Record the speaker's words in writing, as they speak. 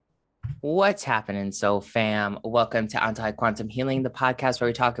What's happening, so fam? Welcome to Anti-Quantum Healing, the podcast where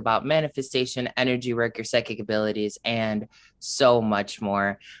we talk about manifestation, energy work, your psychic abilities, and so much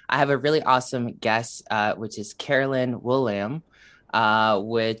more. I have a really awesome guest, which is Carolyn William,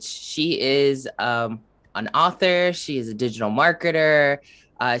 which she is an author. She is a digital marketer.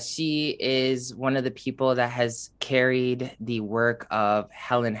 She is one of the people that has carried the work of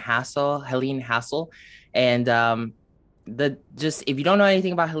Helene Hassel, and the just if you don't know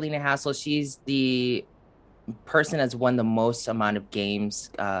anything about Helena Hassel, she's the person that's won the most amount of games,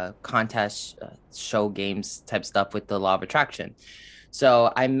 contest, show games type stuff with the law of attraction.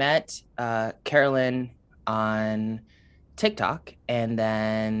 So I met Carolyn on TikTok, and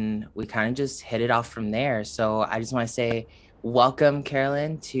then we kind of just hit it off from there. So I just want to say welcome,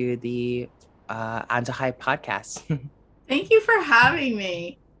 Carolyn, to the Anti High podcast. Thank you for having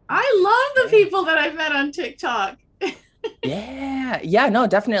me. I love the Yeah. people that I've met on TikTok. Yeah, no,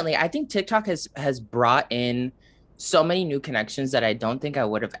 definitely. I think TikTok has brought in so many new connections that I don't think I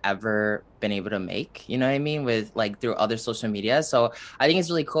would have ever been able to make, you know what I mean, with like through other social media. So I think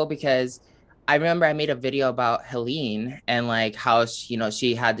it's really cool because I remember I made a video about Helene and like how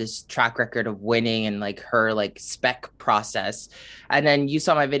she had this track record of winning and like her like spec process. And then you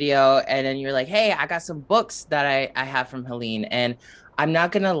saw my video and then you're like, "Hey, I got some books that I have from Helene." And I'm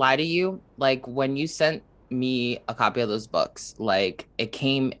not gonna lie to you, like when you sent me a copy of those books, like it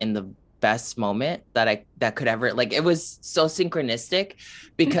came in the best moment that could ever, like it was so synchronistic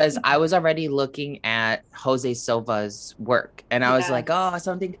because I was already looking at Jose Silva's work and I was like, Yes.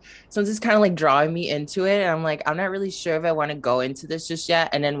 oh, something's kind of like drawing me into it, and I'm like, I'm not really sure if I want to go into this just yet.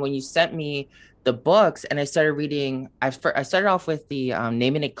 And then when you sent me the books and I started reading, I started off with the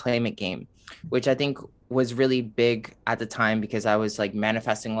Name It and Claim It game, which I think was really big at the time because I was like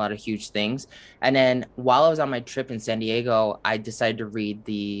manifesting a lot of huge things. And then while I was on my trip in San Diego, I decided to read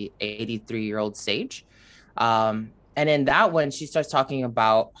the 83-year-old sage. And in that one, she starts talking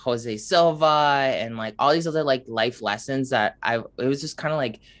about Jose Silva and like all these other like life lessons that it was just kind of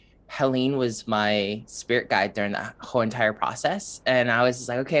like Helene was my spirit guide during that whole entire process. And I was just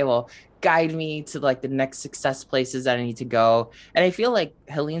like, okay, well, guide me to like the next success places that I need to go. And I feel like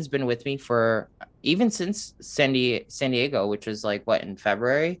Helene's been with me for even since San Diego, which was like what, in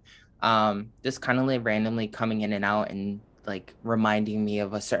February, just kind of like randomly coming in and out and like reminding me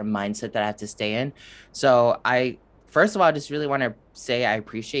of a certain mindset that I have to stay in. So I first of all, I just really want to say I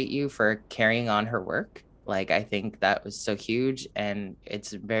appreciate you for carrying on her work. Like I think that was so huge and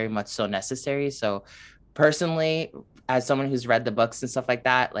it's very much so necessary. So personally, as someone who's read the books and stuff like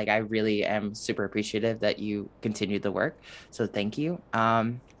that, like I really am super appreciative that you continued the work. So thank you.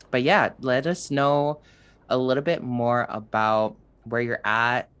 But yeah, let us know a little bit more about where you're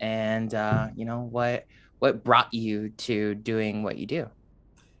at and what brought you to doing what you do.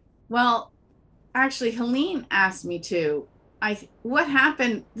 Well, actually, Helene asked me to. What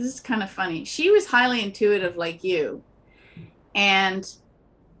happened? This is kind of funny. She was highly intuitive, like you, and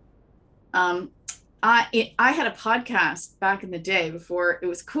um, I had a podcast back in the day before it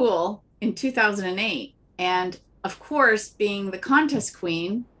was cool in 2008, and of course, being the contest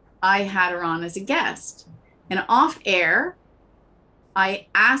queen, I had her on as a guest, and off air, I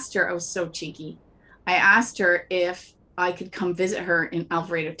asked her, I was so cheeky. I asked her if I could come visit her in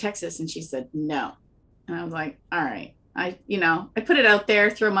Alvarado, Texas, and she said no. And I was like, all right. I put it out there,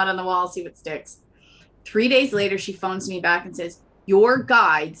 throw mud on the wall, see what sticks. 3 days later, she phones me back and says, your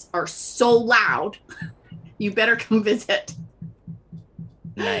guides are so loud. You better come visit.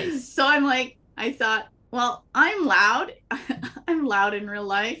 Nice. So I thought, well, I'm loud. I'm loud in real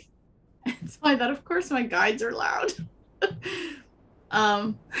life. And so I thought, of course, my guides are loud.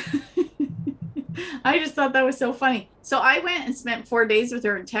 um, I just thought that was so funny. So I went and spent 4 days with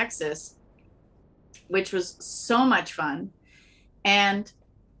her in Texas, which was so much fun. And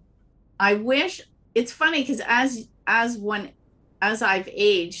I wish it's funny because as I've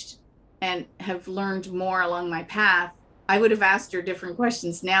aged and have learned more along my path, I would have asked her different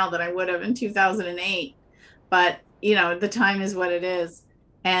questions now than I would have in 2008. But the time is what it is.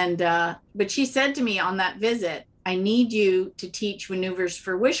 And but she said to me on that visit, I need you to teach maneuvers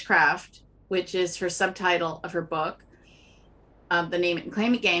for witchcraft, which is her subtitle of her book, the Name It and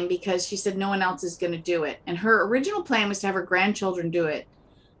Claim It game, because she said no one else is going to do it. And her original plan was to have her grandchildren do it.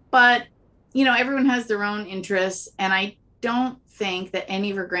 But, everyone has their own interests. And I don't think that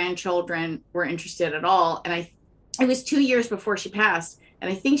any of her grandchildren were interested at all. And it was 2 years before she passed. And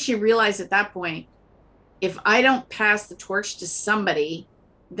I think she realized at that point, if I don't pass the torch to somebody,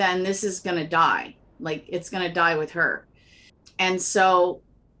 then this is going to die. Like it's going to die with her. And so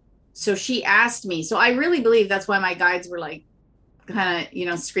she asked me. So I really believe that's why my guides were like, kind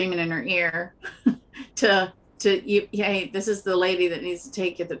of, screaming in her ear to you, hey, this is the lady that needs to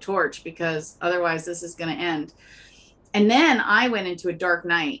take you the torch because otherwise this is going to end. And then I went into a dark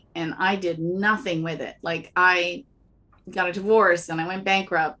night and I did nothing with it. Like I got a divorce and I went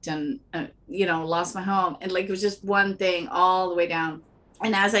bankrupt and, lost my home. And like, it was just one thing all the way down.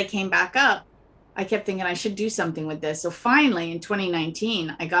 And as I came back up, I kept thinking I should do something with this. So finally in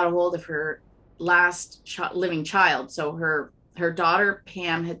 2019, I got a hold of her last living child. So her daughter,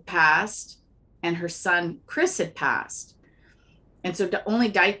 Pam, had passed and her son, Chris, had passed. And so only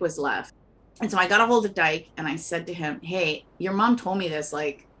Dyke was left. And so I got a hold of Dyke and I said to him, hey, your mom told me this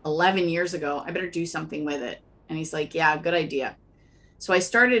like 11 years ago. I better do something with it. And he's like, yeah, good idea. So I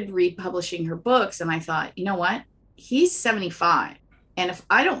started republishing her books and I thought, you know what? He's 75. And if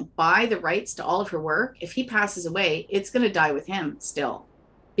I don't buy the rights to all of her work, if he passes away, it's going to die with him still.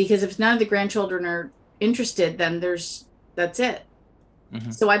 Because if none of the grandchildren are interested, then that's it.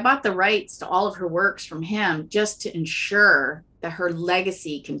 Mm-hmm. So I bought the rights to all of her works from him just to ensure that her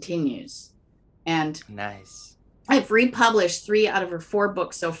legacy continues. And nice. I've republished 3 out of her 4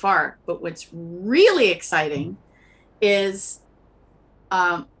 books so far. But what's really exciting is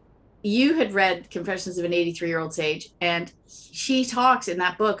you had read Confessions of an 83-Year-Old Sage, and she talks in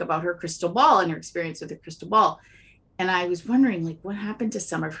that book about her crystal ball and her experience with her crystal ball. And I was wondering, like, what happened to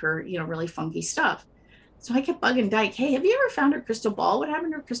some of her, really funky stuff. So I kept bugging Dyke, hey, have you ever found her crystal ball? What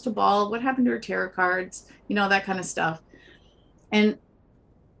happened to her crystal ball? What happened to her tarot cards? That kind of stuff. And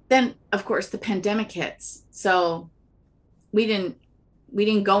then, of course, the pandemic hits. So we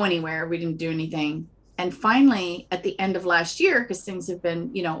didn't go anywhere. We didn't do anything. And finally, at the end of last year, because things have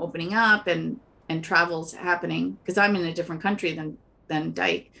been, opening up and travel's happening, because I'm in a different country than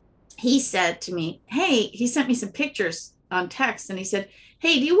Dyke, he said to me, hey, he sent me some pictures on text and he said,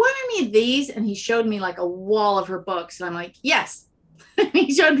 hey, do you want any of these? And he showed me like a wall of her books. And I'm like, yes. And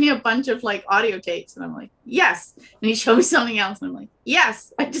he showed me a bunch of like audio tapes. And I'm like, yes. And he showed me something else. And I'm like,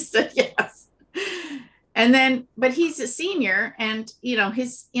 yes. I just said yes. And then, but he's a senior and,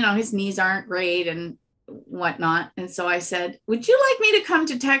 his knees aren't great and whatnot. And so I said, would you like me to come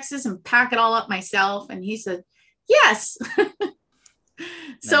to Texas and pack it all up myself? And he said, yes.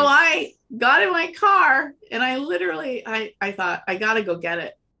 So I got in my car and I literally, I thought I got to go get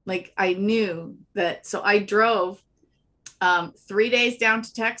it. Like I knew that. So I drove 3 days down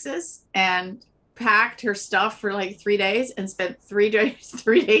to Texas and packed her stuff for like 3 days and spent 3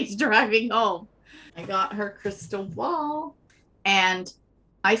 days driving home. I got her crystal ball and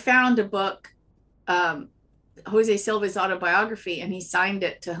I found a book, Jose Silva's autobiography, and he signed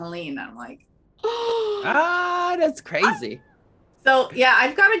it to Helene. I'm like, oh, that's crazy. So yeah,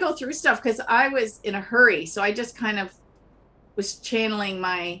 I've got to go through stuff because I was in a hurry. So I just kind of was channeling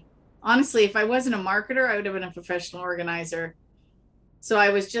honestly, if I wasn't a marketer, I would have been a professional organizer. So I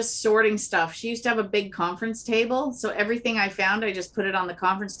was just sorting stuff. She used to have a big conference table. So everything I found, I just put it on the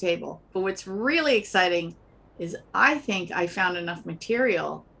conference table. But what's really exciting is I think I found enough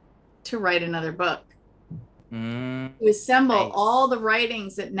material to write another book. To assemble all the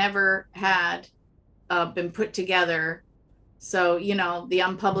writings that never had been put together. So, the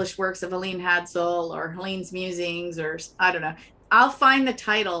unpublished works of Helene Hadsel or Helene's musings, or I don't know. I'll find the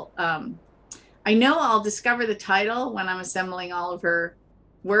title. I know I'll discover the title when I'm assembling all of her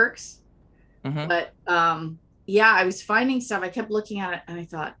works. Mm-hmm. But yeah, I was finding stuff. I kept looking at it and I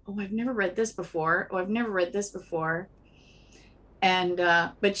thought, oh, I've never read this before. Oh, I've never read this before. And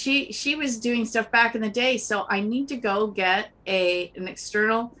but she was doing stuff back in the day. So I need to go get an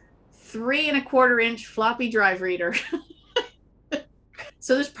external 3.25-inch floppy drive reader.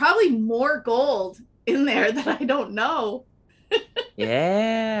 So there's probably more gold in there that I don't know.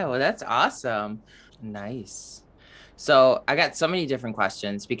 Yeah, well, that's awesome. Nice. So I got so many different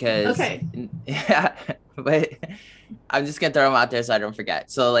questions because, yeah, but I'm just gonna throw them out there so I don't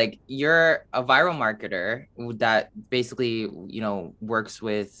forget. So like you're a viral marketer that basically, works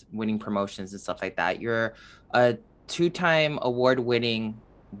with winning promotions and stuff like that. You're a 2-time award-winning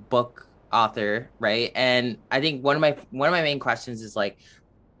book author, right? And I think one of my main questions is like,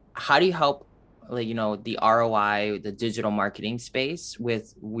 how do you help, like, the ROI, the digital marketing space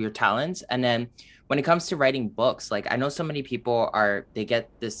with your talents? And then when it comes to writing books, like I know so many people they get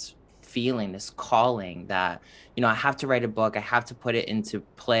this feeling, this calling that, I have to write a book, I have to put it into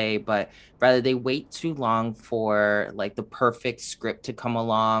play, but rather they wait too long for like the perfect script to come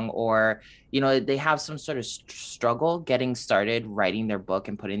along, or, they have some sort of struggle getting started writing their book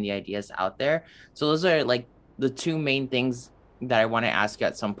and putting the ideas out there. So those are like the 2 main things that I want to ask you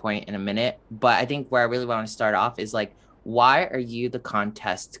at some point in a minute. But I think where I really want to start off is like, why are you the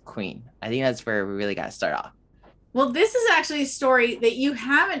contest queen? I think that's where we really got to start off. Well, this is actually a story that you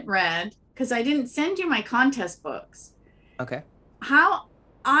haven't read because I didn't send you my contest books. Okay. How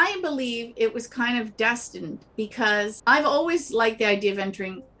I believe it was kind of destined because I've always liked the idea of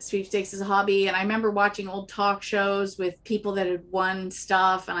entering sweepstakes as a hobby. And I remember watching old talk shows with people that had won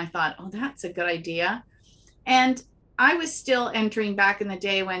stuff. And I thought, oh, that's a good idea. And I was still entering back in the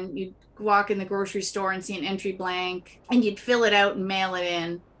day when you'd walk in the grocery store and see an entry blank and you'd fill it out and mail it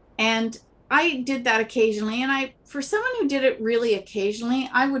in. And I did that occasionally. And for someone who did it really occasionally,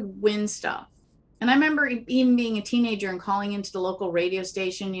 I would win stuff. And I remember even being a teenager and calling into the local radio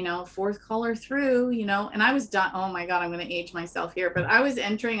station, fourth caller through, and I was done. Oh my God, I'm going to age myself here, but I was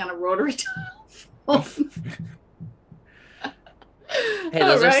entering on a rotary telephone. Hey, All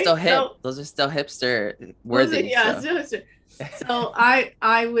those are right. still hip. So Those are still hipster was it? worthy. Yeah. So So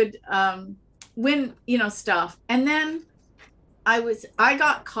I would win, stuff. And then I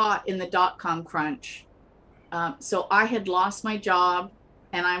got caught in the .com crunch. So I had lost my job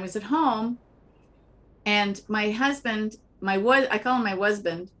and I was at home, and my husband, I call him my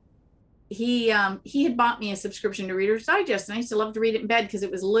husband, he had bought me a subscription to Reader's Digest, and I used to love to read it in bed because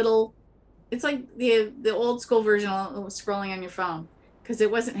it was little. It's like the old school version of scrolling on your phone, because it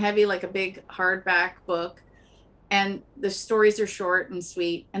wasn't heavy like a big hardback book, and the stories are short and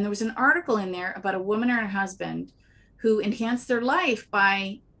sweet. And there was an article in there about a woman and her husband who enhanced their life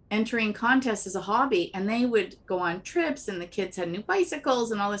by entering contests as a hobby, and they would go on trips, and the kids had new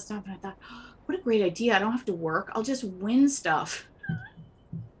bicycles and all this stuff. And I thought, oh, what a great idea. I don't have to work, I'll just win stuff.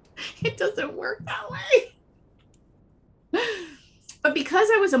 It doesn't work that way. But because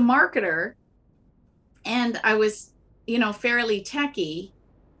I was a marketer and I was, fairly techy,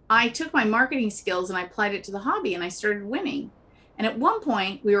 I took my marketing skills and I applied it to the hobby, and I started winning. And at one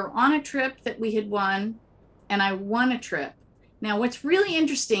point, we were on a trip that we had won, and I won a trip. Now, what's really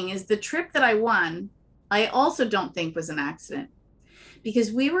interesting is the trip that I won, I also don't think was an accident,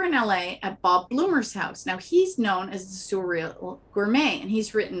 because we were in LA at Bob Bloomer's house. Now, he's known as the Surreal Gourmet, and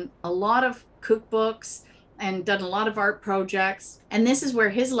he's written a lot of cookbooks and done a lot of art projects. And this is where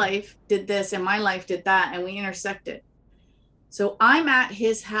his life did this and my life did that, and we intersected. So I'm at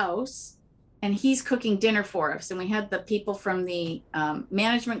his house and he's cooking dinner for us. And we had the people from the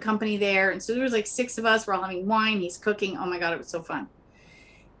management company there. And so there was like 6 of us. We're all having wine. He's cooking. Oh my God, it was so fun.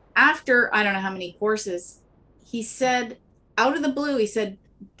 After I don't know how many courses, he said, out of the blue, he said,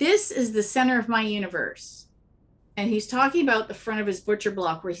 "This is the center of my universe." And he's talking about the front of his butcher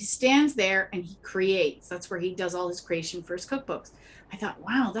block where he stands there and he creates. That's where he does all his creation for his cookbooks. I thought,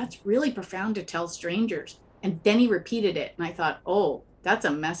 wow, that's really profound to tell strangers. And then he repeated it. And I thought, oh, that's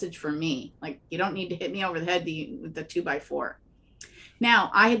a message for me. Like, you don't need to hit me over the head with the 2x4.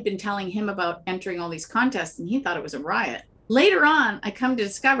 Now, I had been telling him about entering all these contests, and he thought it was a riot. Later on, I come to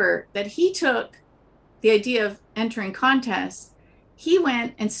discover that he took the idea of entering contests. He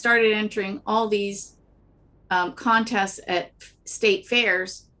went and started entering all these contests at state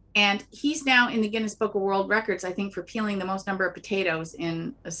fairs. And he's now in the Guinness Book of World Records, I think, for peeling the most number of potatoes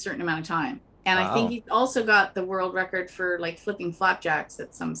in a certain amount of time. And I think wow. he also got the world record for like flipping flapjacks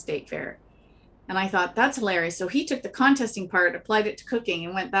at some state fair. And I thought, that's hilarious. So he took the contesting part, applied it to cooking,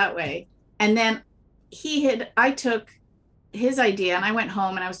 and went that way. And then I took his idea and I went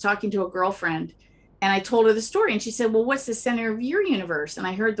home and I was talking to a girlfriend and I told her the story. And she said, well, what's the center of your universe? And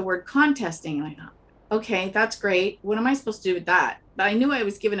I heard the word contesting. And I thought, okay, that's great. What am I supposed to do with that? But I knew I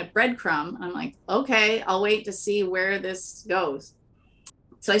was given a breadcrumb. I'm like, okay, I'll wait to see where this goes.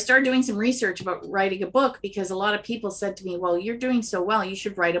 So I started doing some research about writing a book, because a lot of people said to me, well, you're doing so well, you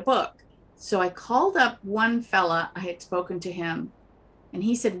should write a book. So I called up one fella, I had spoken to him, and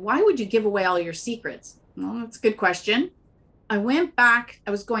he said, why would you give away all your secrets? Well, that's a good question. I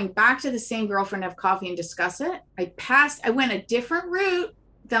was going back to the same girlfriend to have coffee and discuss it. I went a different route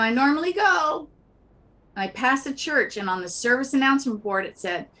than I normally go. I passed a church, and on the service announcement board, it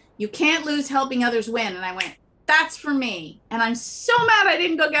said, you can't lose helping others win. And I went, that's for me. And I'm so mad I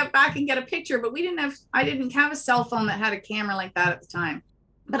didn't go get back and get a picture, but I didn't have a cell phone that had a camera like that at the time.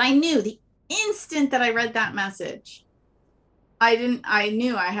 But I knew the instant that I read that message, I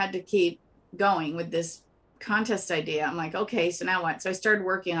knew I had to keep going with this contest idea. I'm like, okay, so now what? So I started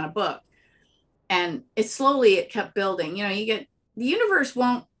working on a book, and it kept building. The universe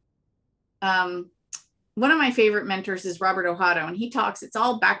won't, one of my favorite mentors is Robert Ohado, and it's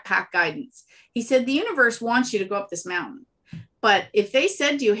all backpack guidance. He said, the universe wants you to go up this mountain. But if they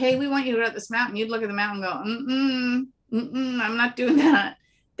said to you, hey, we want you to go up this mountain, you'd look at the mountain and go, I'm not doing that.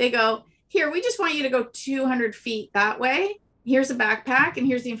 They go, here, we just want you to go 200 feet that way. Here's a backpack, and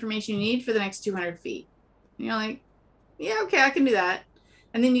here's the information you need for the next 200 feet. And you're like, yeah, okay, I can do that.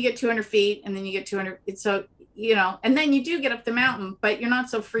 And then you get 200 feet, and then you get 200. So and then you do get up the mountain, but you're not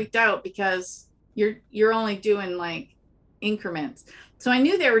so freaked out because you're only doing like increments. So I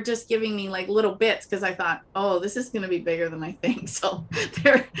knew they were just giving me like little bits because I thought, oh, this is going to be bigger than I think. So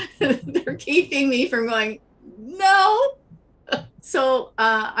they're they're keeping me from going, no. So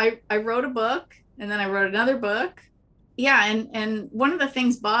I wrote a book, and then I wrote another book. Yeah, and one of the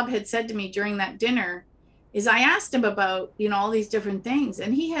things Bob had said to me during that dinner is I asked him about, all these different things,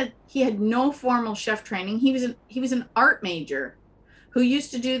 and he had no formal chef training. He was an art major who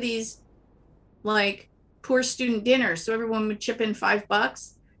used to do these like poor student dinners. So everyone would chip in $5 and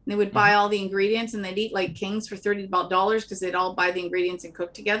they would buy all the ingredients, and they'd eat like kings for $30 because they'd all buy the ingredients and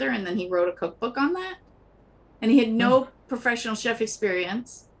cook together. And then he wrote a cookbook on that. And he had no professional chef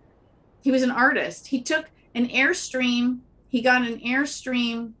experience. He was an artist. He took an Airstream. He got an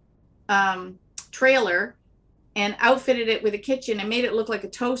Airstream trailer and outfitted it with a kitchen and made it look like a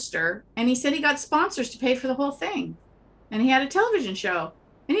toaster. And he said he got sponsors to pay for the whole thing. And he had a television show.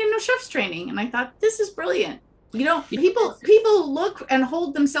 And he had no chef's training. And I thought, this is brilliant. People look and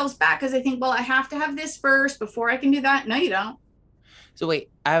hold themselves back because they think, well, I have to have this first before I can do that. No, you don't. So wait,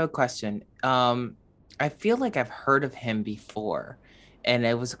 I have a question. I feel like I've heard of him before, and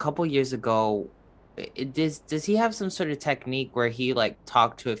it was a couple years ago. Does he have some sort of technique where he like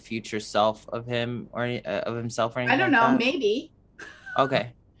talked to a future self of him or of himself or anything I don't like know. that? Maybe.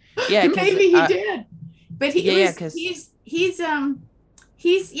 Okay, yeah, because Maybe he did. But because he's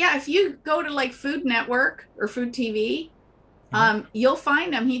if you go to like Food Network or Food TV, you'll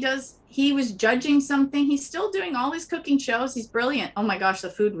find him. He was judging something. He's still doing all his cooking shows. He's brilliant. Oh my gosh,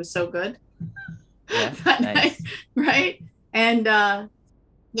 the food was so good. Yeah, nice. Right. And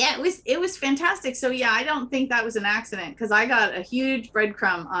it was fantastic. So yeah, I don't think that was an accident because I got a huge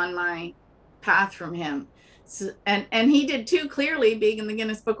breadcrumb on my path from him. So, and he did too, clearly being in the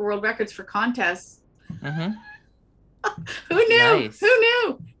Guinness Book of World Records for contests. Who knew? Nice. Who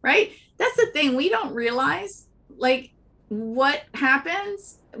knew? Right? That's the thing. We don't realize like what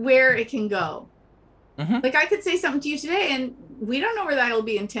happens, where it can go. Like I could say something to you today and we don't know where that'll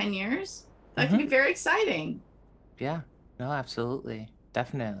be in 10 years. That can be very exciting. Yeah, no, absolutely.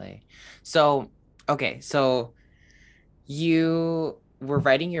 Definitely. So, okay, so you were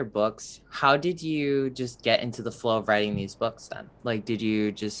writing your books. How did you just get into the flow of writing these books then? Like,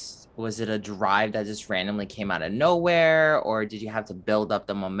 was it a drive that just randomly came out of nowhere, or did you have to build up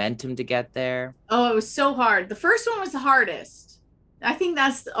the momentum to get there? Oh, it was so hard. The first one was the hardest. I think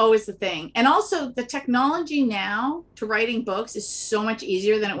that's always the thing. And also the technology now to writing books is so much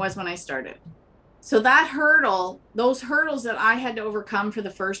easier than it was when I started. So those hurdles that I had to overcome for the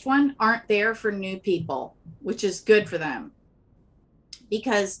first one aren't there for new people, which is good for them.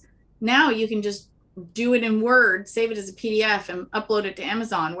 Because now you can just do it in Word, save it as a PDF and upload it to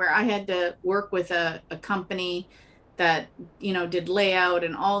Amazon, where I had to work with a company that, did layout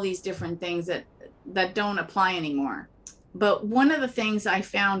and all these different things that don't apply anymore. But one of the things I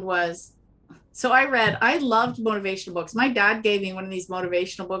found was, so I loved motivational books. My dad gave me one of these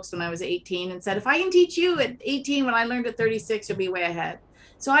motivational books when I was 18 and said, if I can teach you at 18 what I learned at 36, you'll be way ahead.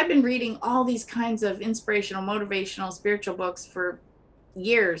 So I've been reading all these kinds of inspirational, motivational, spiritual books for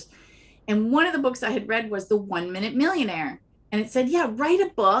years. And one of the books I had read was The 1 Minute Millionaire. And it said, yeah, write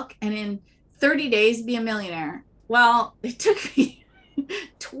a book and in 30 days be a millionaire. Well, it took me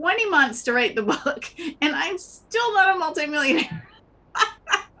 20 months to write the book and I'm still not a multimillionaire.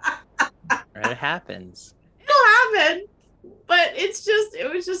 It happens. It'll happen, but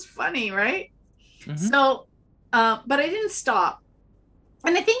it was just funny, right? So but I didn't stop.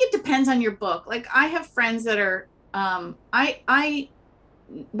 And I think it depends on your book. Like I have friends that are actually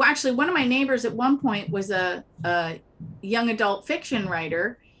one of my neighbors at one point was a young adult fiction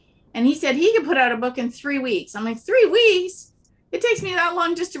writer, and he said he could put out a book in 3 weeks. I'm like, 3 weeks? It takes me that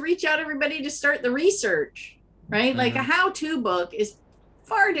long just to reach out to everybody to start the research, right? Like a how-to book is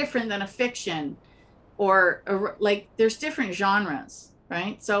far different than a fiction or like there's different genres,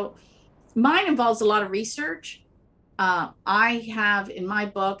 right? So mine involves a lot of research. I have in my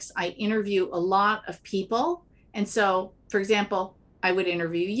books, I interview a lot of people. And so, for example, I would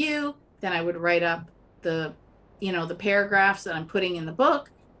interview you, then I would write up the paragraphs that I'm putting in the book,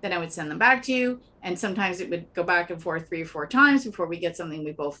 then I would send them back to you. And sometimes it would go back and forth 3 or 4 times before we get something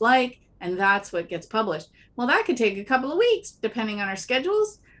we both like. And that's what gets published. Well, that could take a couple of weeks depending on our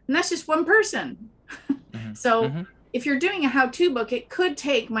schedules. And that's just one person. So if you're doing a how-to book, it could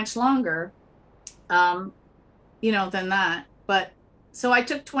take much longer, than that. But so I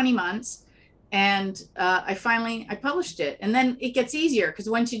took 20 months and I published it. And then it gets easier because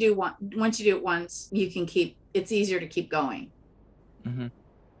once you do it once, it's easier to keep going.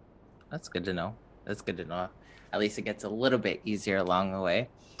 That's good to know. at least it gets a little bit easier along the way.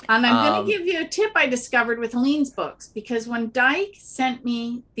 And I'm going to Um, give you a tip I discovered with Helene's books, because when Dyke sent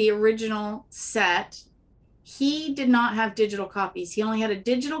me the original set, he did not have digital copies. He only had a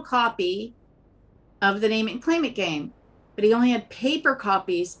digital copy of the Name It and Claim It game, but he only had paper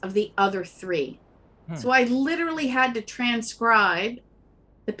copies of the other three. hmm, So I literally had to transcribe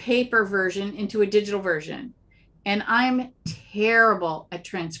the paper version into a digital version. And I'm terrible at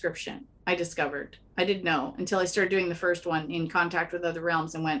transcription, I discovered. I didn't know until I started doing the first one, In Contact with Other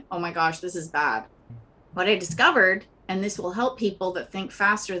Realms, and went, oh my gosh, this is bad. What I discovered, and this will help people that think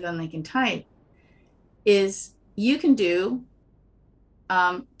faster than they can type, is you can do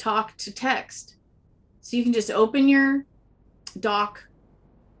talk to text. So you can just open your doc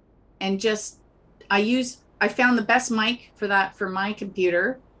and just, I found the best mic for that for my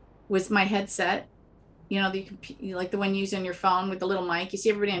computer was my headset. You know, like the one you use on your phone with the little mic. You see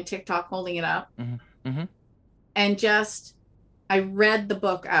everybody on TikTok holding it up. mm-hmm, mm-hmm. And just, I read the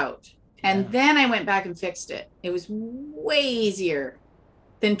book out. Yeah. And then I went back and fixed it. It was way easier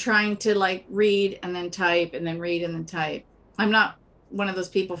than trying to like read and then type and then read and then type. I'm not one of those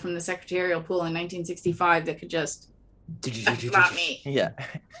people from the secretarial pool in 1965 that could just, that's not me. Yeah.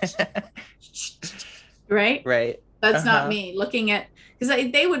 Right? Right. That's not me looking at,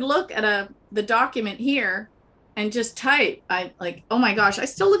 because they would look at the document here and just type. I like, oh my gosh, I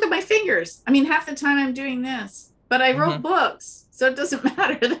still look at my fingers. I mean, half the time I'm doing this, but I wrote books, so it doesn't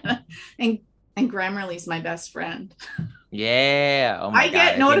matter. and Grammarly's my best friend. Yeah. Oh my I God.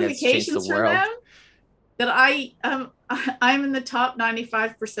 get notifications from them that I'm in the top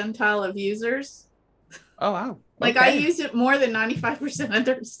 95 percentile of users. Oh wow. Like I use it more than 95% of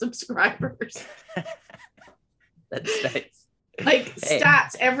their subscribers. That's nice. Like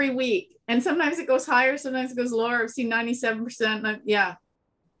stats every week. And sometimes it goes higher, sometimes it goes lower. I've seen 97%. Yeah.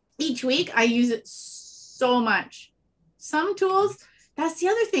 Each week I use it so much. Some tools, that's the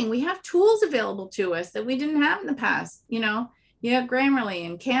other thing. We have tools available to us that we didn't have in the past. You know, you have Grammarly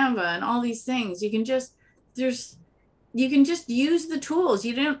and Canva and all these things. You can just use the tools.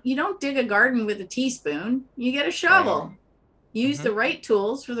 You don't dig a garden with a teaspoon. You get a shovel. Right. Use the right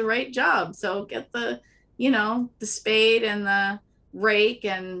tools for the right job. So get the spade and the rake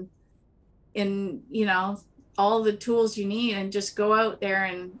and all the tools you need, and just go out there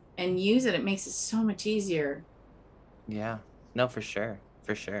and use it. It makes it so much easier. Yeah, no, for sure.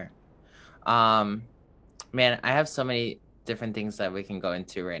 Man, I have so many different things that we can go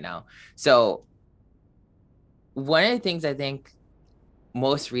into right now. So one of the things I think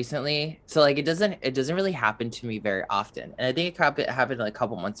most recently, so like it doesn't really happen to me very often, and I think it happened like a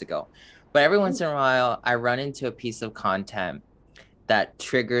couple months ago, but every once in a while I run into a piece of content that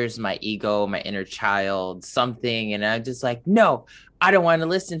triggers my ego, my inner child, something, and I'm just like, no, I don't want to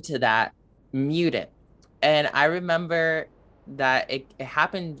listen to that, mute it. And I remember that it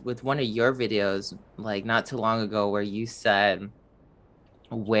happened with one of your videos like not too long ago, where you said,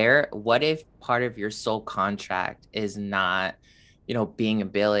 what if part of your soul contract is not, being a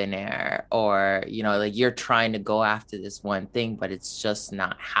billionaire, or, like you're trying to go after this one thing, but it's just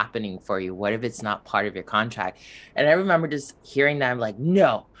not happening for you? What if it's not part of your contract? And I remember just hearing that. I'm like,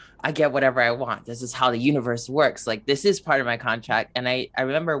 no, I get whatever I want. This is how the universe works. Like, this is part of my contract. And I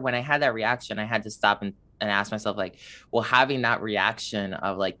remember when I had that reaction, I had to stop and ask myself, like, well, having that reaction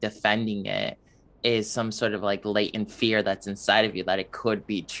of like defending it is some sort of like latent fear that's inside of you that it could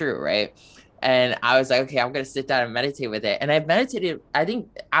be true, right? And I was like, okay, I'm gonna sit down and meditate with it. And I meditated. I think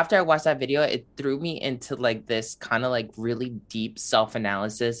after I watched that video, it threw me into like this kind of like really deep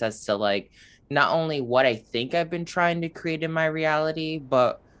self-analysis as to like not only what I think I've been trying to create in my reality,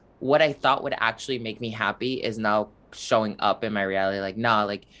 but what I thought would actually make me happy is now showing up in my reality. Like, nah,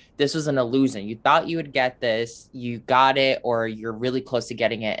 like this was an illusion. You thought you would get this, you got it, or you're really close to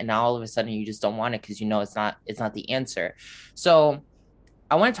getting it, and now all of a sudden you just don't want it because it's not the answer. So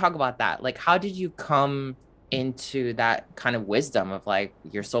I want to talk about that. Like, how did you come into that kind of wisdom of like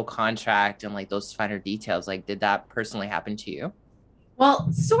your soul contract and like those finer details? Like, did that personally happen to you?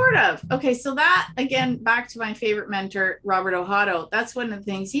 Well, sort of. Okay, so that, again, back to my favorite mentor, Robert Ohado, that's one of the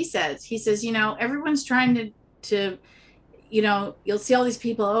things he says. He says, everyone's trying to you'll see all these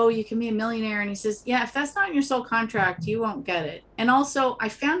people, oh, you can be a millionaire. And he says, yeah, if that's not in your soul contract, you won't get it. And also, I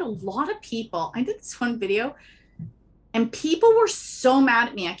found a lot of people, I did this one video, and people were so mad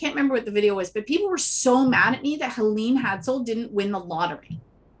at me. I can't remember what the video was, but people were so mad at me that Helene Hadsel didn't win the lottery.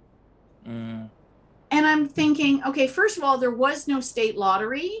 And I'm thinking, okay, first of all, there was no state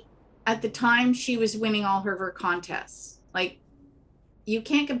lottery at the time she was winning all her contests. Like, you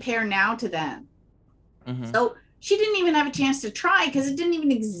can't compare now to then. So she didn't even have a chance to try because it didn't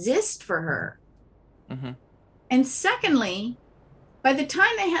even exist for her. And secondly, by the time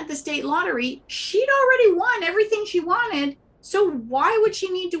they had the state lottery, she'd already won everything she wanted. So why would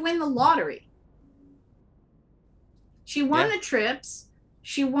she need to win the lottery? She won Yeah. the trips.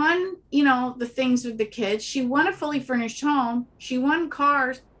 She won, the things with the kids. She won a fully furnished home. She won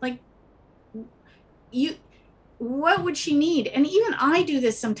cars. Like, you, what would she need? And even I do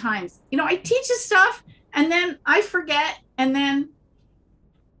this sometimes. I teach this stuff and then I forget. And then,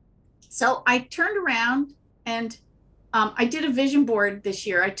 so I turned around and I did a vision board this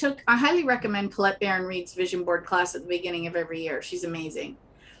year. I highly recommend Colette Baron Reed's vision board class at the beginning of every year. She's amazing.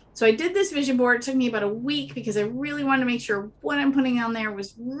 So I did this vision board. It took me about a week because I really wanted to make sure what I'm putting on there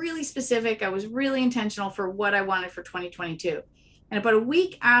was really specific. I was really intentional for what I wanted for 2022. And about a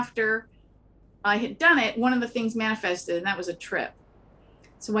week after I had done it, one of the things manifested, and that was a trip.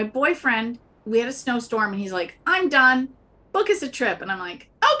 So my boyfriend, we had a snowstorm, and he's like, I'm done. Book us a trip. And I'm like,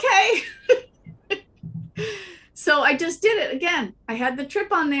 okay. So I just did it again. I had the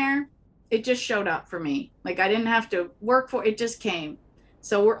trip on there. It just showed up for me. Like, I didn't have to work for it. It just came.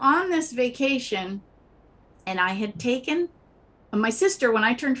 So we're on this vacation, and I had taken my sister, when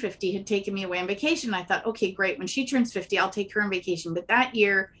I turned 50, had taken me away on vacation. I thought, okay, great. When she turns 50, I'll take her on vacation. But that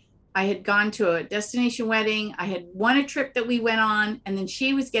year, I had gone to a destination wedding. I had won a trip that we went on, and then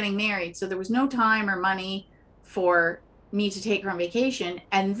she was getting married. So there was no time or money for me to take her on vacation.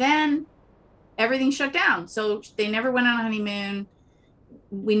 And then everything shut down. So they never went on a honeymoon.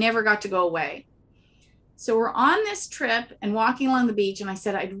 We never got to go away. So we're on this trip and walking along the beach. And I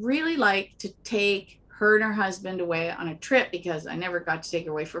said, I'd really like to take her and her husband away on a trip because I never got to take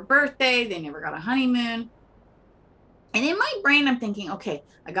her away for her birthday. They never got a honeymoon. And in my brain, I'm thinking, okay,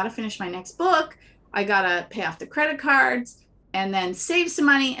 I got to finish my next book. I got to pay off the credit cards and then save some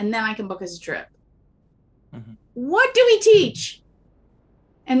money. And then I can book us a trip. Mm-hmm. What do we teach?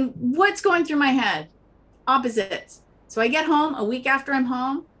 And what's going through my head? Opposites. So I get home a week after I'm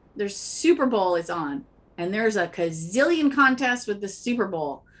home. There's Super Bowl is on. And there's a gazillion contests with the Super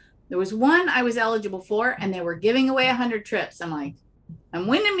Bowl. There was one I was eligible for, and they were giving away 100 trips. I'm like, I'm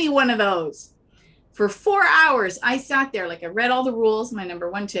winning me one of those. For 4 hours, I sat there, like I read all the rules. My number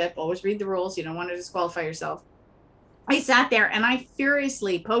one tip, always read the rules. You don't want to disqualify yourself. I sat there and I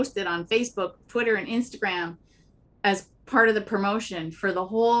furiously posted on Facebook, Twitter, and Instagram as part of the promotion for the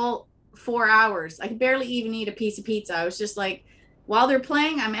whole 4 hours. I could barely even eat a piece of pizza. I was just like, while they're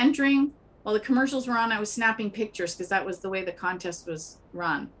playing, I'm entering. While the commercials were on, I was snapping pictures because that was the way the contest was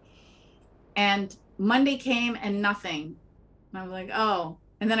run. And Monday came and nothing. And I was like, oh.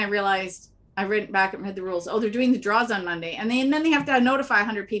 And then I realized, I read back and read the rules. Oh, they're doing the draws on Monday. And then they have to notify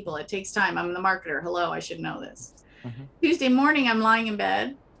 100 people. It takes time. I'm the marketer. Hello, I should know this. Mm-hmm. Tuesday morning, I'm lying in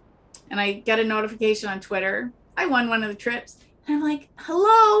bed and I get a notification on Twitter. I won one of the trips. And I'm like,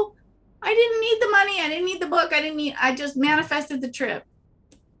 hello, I didn't need the money. I didn't need the book. I just manifested the trip.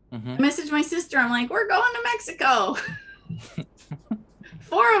 Mm-hmm. I messaged my sister. I'm like, we're going to Mexico.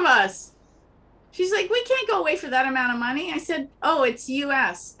 4 of us. She's like, we can't go away for that amount of money. I said, oh, it's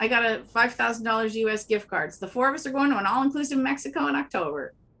US. I got a $5,000 US gift cards. The 4 of us are going to an all-inclusive Mexico in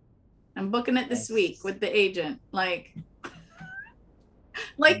October. I'm booking it this week with the agent. Like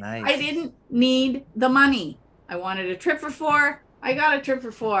nice. I didn't need the money. I wanted a trip for 4. I got a trip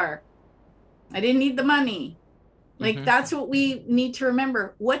for 4. I didn't need the money. Like, mm-hmm. That's what we need to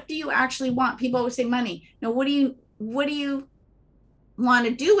remember. What do you actually want? People always say money. No, what do you want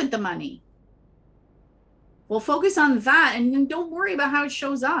to do with the money? Well, focus on that and then don't worry about how it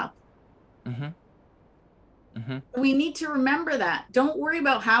shows up. Mm-hmm. Mm-hmm. We need to remember that. Don't worry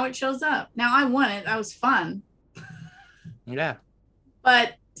about how it shows up. Now, I won it. That was fun. Yeah.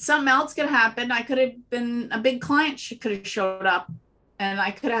 But something else could happen. I could have been a big client. She could have showed up and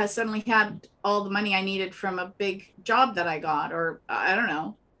I could have suddenly had all the money I needed from a big job that I got, or I don't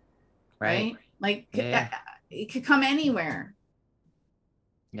know. Right? Like, yeah. It could come anywhere.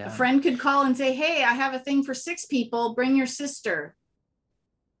 Yeah. A friend could call and say, hey, I have a thing for 6 people. Bring your sister.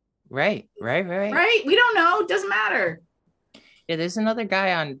 Right. We don't know. It doesn't matter. Yeah, there's another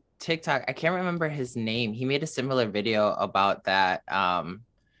guy on TikTok. I can't remember his name. He made a similar video about that.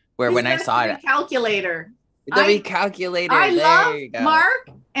 Where when I saw it, calculator. The recalculator. I love Mark,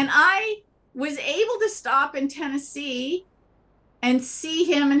 and I was able to stop in Tennessee and see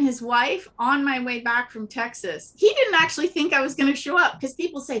him and his wife on my way back from Texas. He didn't actually think I was going to show up because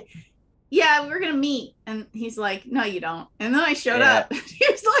people say, yeah, we're going to meet. And he's like, no, you don't. And then I showed up. He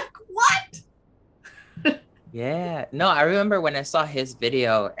was like, what? Yeah. No, I remember when I saw his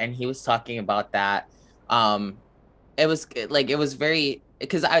video and he was talking about that. It was very,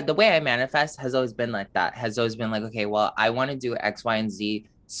 because the way I manifest has always been like that, has always been like, okay, well, I want to do X, Y, and Z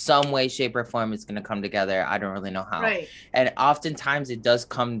some way, shape, or form it's going to come together. I don't really know how. Right. And oftentimes it does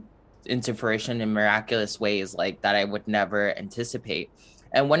come into fruition in miraculous ways like that I would never anticipate.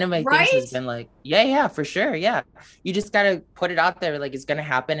 And one of my things has Right? been like, yeah, yeah, for sure. Yeah. You just got to put it out there. Like it's going to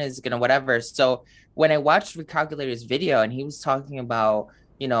happen. It's going to whatever. So when I watched Recalculator's video and he was talking about,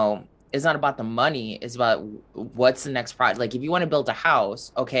 you know, it's not about the money. It's about what's the next project. Like if you want to build a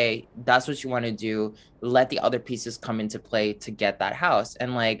house, okay, that's what you want to do. Let the other pieces come into play to get that house.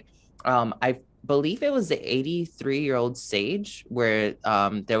 And like, I believe it was the 83-year-old sage where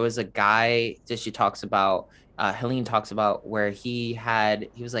there was a guy that she talks about, Helene talks about where he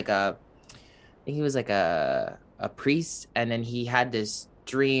was like a priest, and then he had this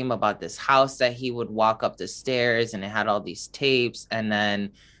dream about this house that he would walk up the stairs and it had all these tapes, and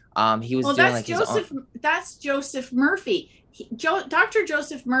then he was Well, doing like his own. That's Joseph Murphy. Dr.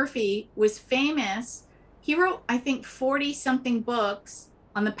 Joseph Murphy was famous. He wrote, I think, 40 something books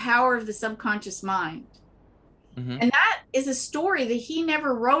on the power of the subconscious mind. Mm-hmm. And that is a story that he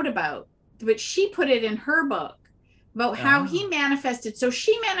never wrote about, but she put it in her book about how he Oh. manifested. So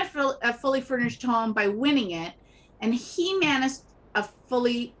she manifested a fully furnished home by winning it, and he manifested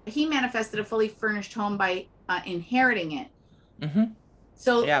a fully furnished home by inheriting it. Mm-hmm.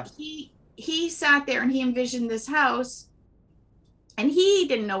 So Yeah. he sat there and he envisioned this house, and he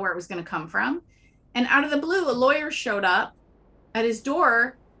didn't know where it was going to come from. And out of the blue, a lawyer showed up at his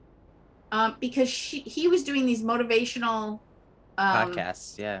door because he was doing these motivational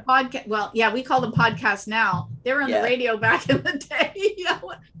Podcasts. Yeah. podcast. Well, yeah, we call them podcasts now. They were on the Yeah. radio back in the day. You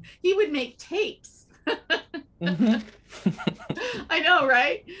know, he would make tapes. Mm-hmm. I know,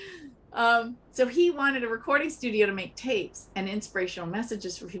 right? So he wanted a recording studio to make tapes and inspirational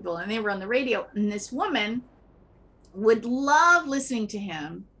messages for people, and they were on the radio. And this woman would love listening to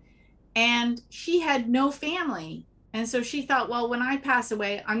him, and she had no family. And so she thought, well, when I pass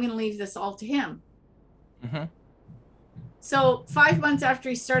away, I'm going to leave this all to him. Mm-hmm. So 5 months after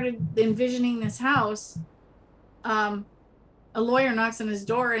he started envisioning this house, a lawyer knocks on his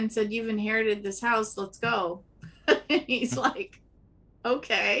door and said, "You've inherited this house. Let's go." And he's like,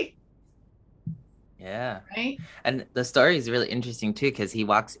 "Okay." Yeah. Right. And the story is really interesting too, because he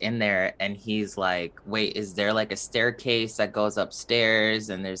walks in there and he's like, wait, is there like a staircase that goes upstairs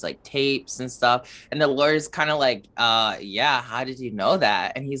and there's like tapes and stuff? And the lawyer's kind of like, yeah, how did you know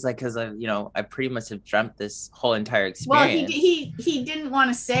that? And he's like, because I pretty much have dreamt this whole entire Well, experience. he didn't want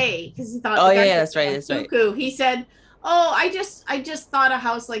to say because he thought Oh the yeah, guy yeah, could that's right, be that's right. cuckoo. He said, "Oh, I just thought a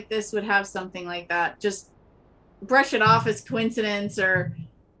house like this would have something like that. Just brush it off as coincidence, or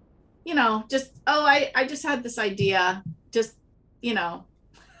just I just had this idea. Just you know,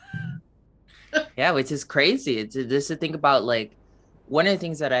 Yeah, which is crazy. It's just to think about like one of the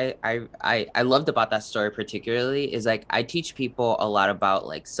things that I loved about that story particularly is like I teach people a lot about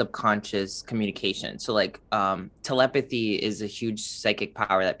like subconscious communication. So like telepathy is a huge psychic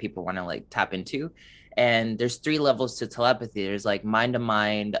power that people want to like tap into. And there's three levels to telepathy. There's like mind to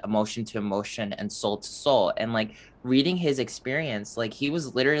mind, emotion to emotion, and soul to soul. And like reading his experience, like he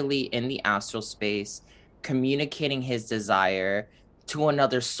was literally in the astral space communicating his desire to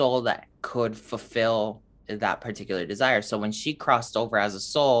another soul that could fulfill that particular desire. So when she crossed over as a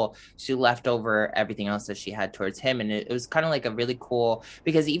soul, she left over everything else that she had towards him. And it was kind of like a really cool,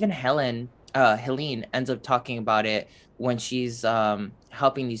 because even Helene ends up talking about it when she's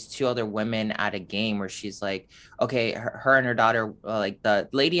helping these two other women at a game where she's like, okay, her and her daughter, like the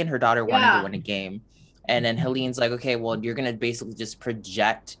lady and her daughter wanted to yeah, win a game. And then Helene's like, okay, well, you're going to basically just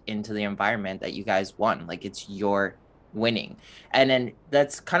project into the environment that you guys won. Like it's your winning. And then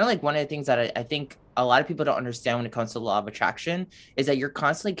that's kind of like one of the things that I think a lot of people don't understand when it comes to the law of attraction is that you're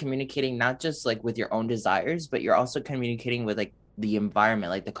constantly communicating not just like with your own desires, but you're also communicating with like the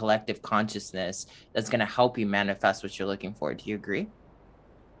environment, like the collective consciousness that's going to help you manifest what you're looking for. Do you agree?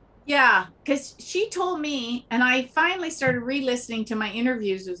 yeah. Because she told me, and I finally started re-listening to my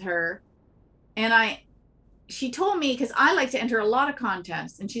interviews with her, and she told me, because I like to enter a lot of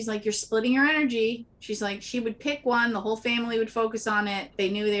contests, and she's like, "You're splitting your energy." She's like, she would pick one, the whole family would focus on it, they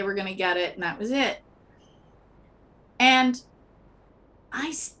knew they were going to get it, and that was it. And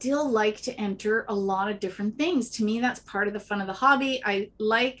I still like to enter a lot of different things. To me, that's part of the fun of the hobby. I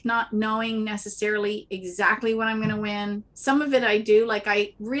like not knowing necessarily exactly what I'm going to win. Some of it I do. Like,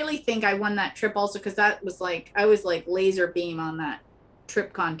 I really think I won that trip also because that was like, I was like laser beam on that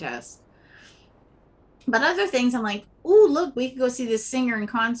trip contest. But other things, I'm like, ooh, look, we could go see this singer in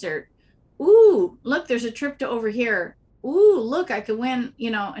concert. Ooh, look, there's a trip to over here. Ooh, look, I could win,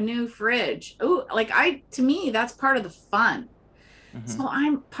 a new fridge. Ooh, like to me, that's part of the fun. Mm-hmm. So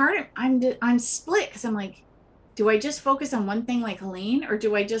I'm split because I'm like, do I just focus on one thing like Helene, or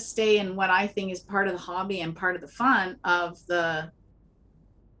do I just stay in what I think is part of the hobby and part of the fun of the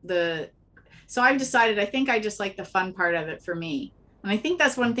so I've decided I think I just like the fun part of it for me. And I think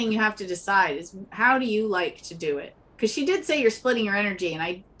that's one thing you have to decide is how do you like to do it? Because she did say you're splitting your energy, and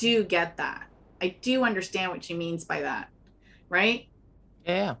I do get that. I do understand what she means by that, right?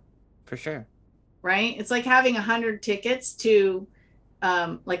 Yeah, yeah, for sure. Right? It's like having 100 tickets to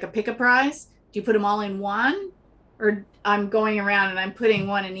like a pick a prize. Do you put them all in one, or I'm going around and I'm putting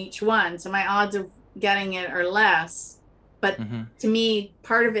one in each one, so my odds of getting it are less. But Hmm. to me,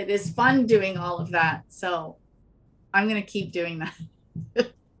 part of it is fun doing all of that, so I'm gonna keep doing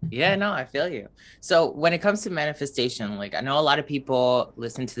that. Yeah, no, I feel you. So when it comes to manifestation, like I know a lot of people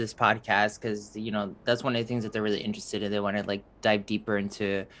listen to this podcast because that's one of the things that they're really interested in. They want to like dive deeper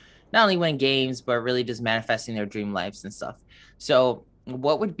into not only win games, but really just manifesting their dream lives and stuff. So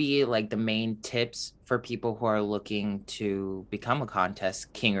what would be like the main tips for people who are looking to become a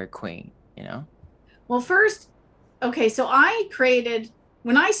contest king or queen, you know? Well, first, okay, so I created,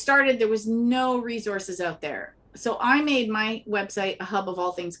 when I started, there was no resources out there. So I made my website a hub of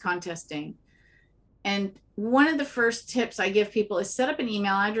all things contesting. And one of the first tips I give people is set up an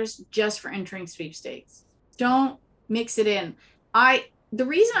email address just for entering sweepstakes. Don't mix it in. The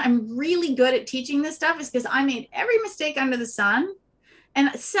reason I'm really good at teaching this stuff is because I made every mistake under the sun. And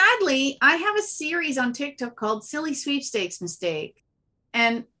sadly, I have a series on TikTok called Silly Sweepstakes Mistake.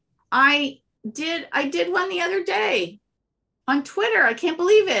 And I I did one the other day on Twitter. I can't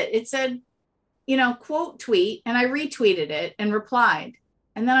believe it. It said, quote tweet, and I retweeted it and replied.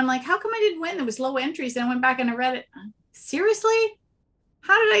 And then I'm like, how come I didn't win? There was low entries. And I went back and I read it. Seriously?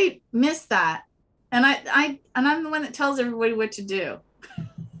 How did I miss that? And I'm the one that tells everybody what to do.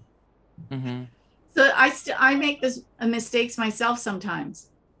 Mm-hmm. So I make this mistakes myself sometimes.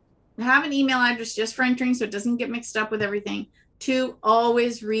 Have an email address just for entering so it doesn't get mixed up with everything. To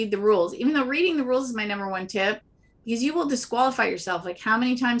always read the rules, even though reading the rules is my number one tip, because you will disqualify yourself. Like, how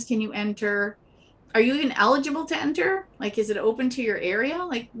many times can you enter? Are you even eligible to enter? Like, is it open to your area?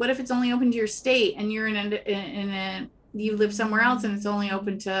 Like, what if it's only open to your state and you're you live somewhere else and it's only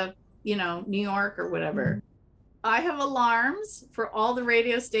open to, New York or whatever? I have alarms for all the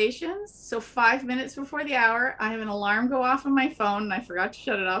radio stations. So 5 minutes before the hour, I have an alarm go off on my phone, and I forgot to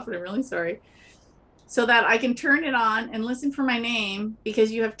shut it off, and I'm really sorry. So that I can turn it on and listen for my name,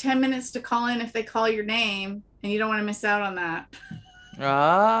 because you have 10 minutes to call in if they call your name, and you don't want to miss out on that.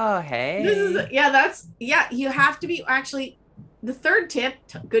 Oh, This is, hey. yeah, yeah, you have to be actually, the third tip,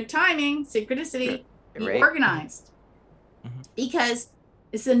 good timing, synchronicity, be Right. organized, Mm-hmm. because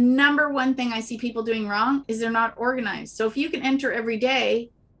it's the number one thing I see people doing wrong is they're not organized. So if you can enter every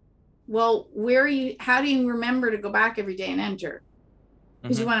day, well, how do you remember to go back every day and enter?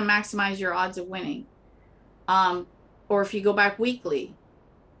 Because you Mm-hmm. want to maximize your odds of winning. Um, or if you go back weekly,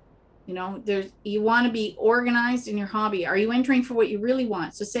 you want to be organized in your hobby. Are you entering for what you really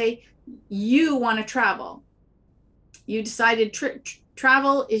want? So say you want to travel. You decided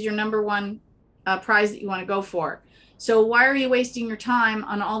travel is your number one prize that you want to go for. So why are you wasting your time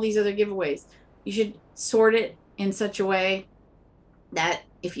on all these other giveaways? You should sort it in such a way that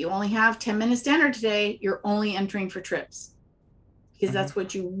if you only have 10 minutes to enter today, you're only entering for trips, because Mm-hmm. that's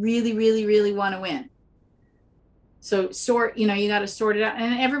what you really, really, really want to win. So you got to sort it out.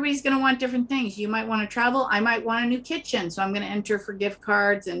 And everybody's going to want different things. You might want to travel. I might want a new kitchen. So I'm going to enter for gift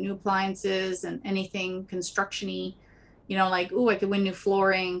cards and new appliances and anything construction-y, like, I could win new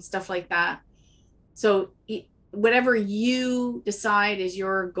flooring, stuff like that. So whatever you decide is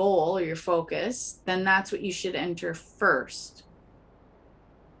your goal or your focus, then that's what you should enter first.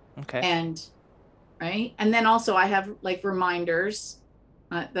 Okay. And right. And then also I have like reminders.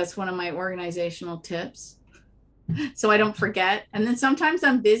 That's one of my organizational tips, so I don't forget. And then sometimes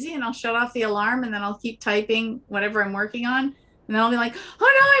I'm busy and I'll shut off the alarm and then I'll keep typing whatever I'm working on. And then I'll be like, oh no,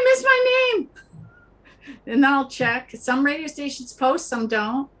 I missed my name. And then I'll check. Some radio stations post, some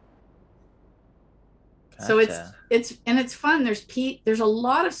don't. So Gotcha. it's fun. There's a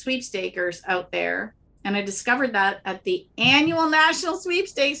lot of sweepstakers out there. And I discovered that at the annual National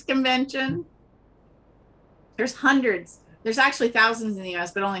Sweepstakes Convention. There's hundreds. There's actually thousands in the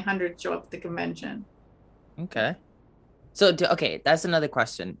US, but only hundreds show up at the convention. Okay. So, okay, that's another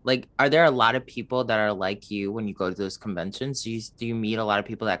question. Like, are there a lot of people that are like you when you go to those conventions? Do you meet a lot of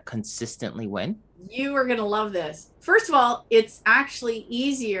people that consistently win? You are going to love this. First of all, it's actually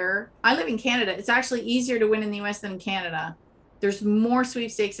easier. I live in Canada. It's actually easier to win in the US than in Canada. There's more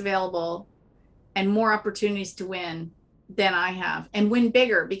sweepstakes available and more opportunities to win than I have, and win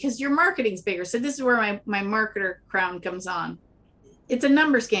bigger because your marketing's bigger. So this is where my marketer crown comes on. It's a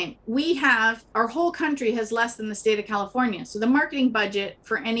numbers game. We have, our whole country has less than the state of California. So the marketing budget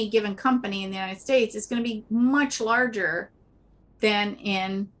for any given company in the United States is going to be much larger than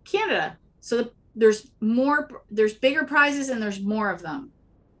in Canada. So there's bigger prizes and there's more of them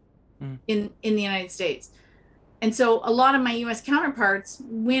Mm. in the United States. And so a lot of my US counterparts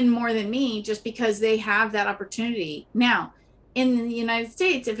win more than me just because they have that opportunity. Now, in the United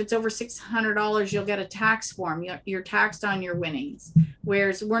States, if it's over $600, you'll get a tax form. You're taxed on your winnings,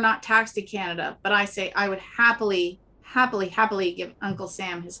 whereas we're not taxed in Canada. But I say I would happily give Uncle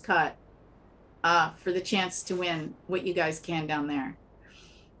Sam his cut for the chance to win what you guys can down there.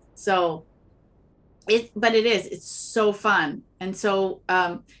 So it's so fun. And so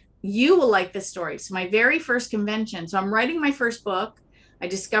you will like this story. So my very first convention, so I'm writing my first book. I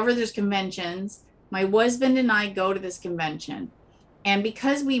discover there's conventions. My husband and I go to this convention. And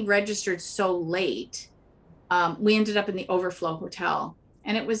because we registered so late, we ended up in the Overflow Hotel.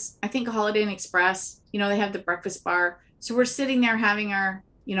 And it was, I think, a Holiday Inn Express. You know, they have the breakfast bar. So we're sitting there having our,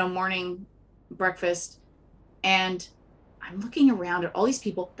 morning breakfast. And I'm looking around at all these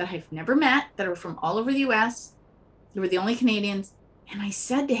people that I've never met that are from all over the US. They were the only Canadians. And I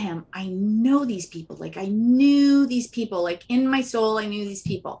said to him, I know these people. Like, I knew these people. Like, in my soul, I knew these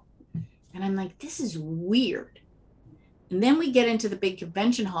people. And I'm like, this is weird. And then we get into the big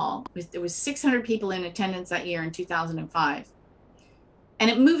convention hall. There was 600 people in attendance that year in 2005. And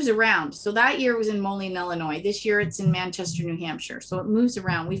it moves around. So that year it was in Moline, Illinois. This year it's in Manchester, New Hampshire. So it moves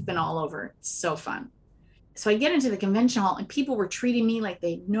around. We've been all over. It's so fun. So I get into the convention hall and people were treating me like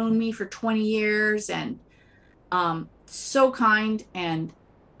they'd known me for 20 years and so kind. And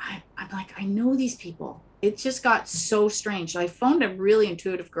I'm like, I know these people. It just got so strange. So I phoned a really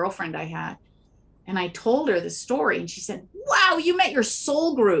intuitive girlfriend I had and I told her the story and she said, wow, you met your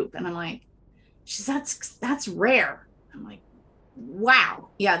soul group. And I'm like, she said, that's rare. I'm like, wow.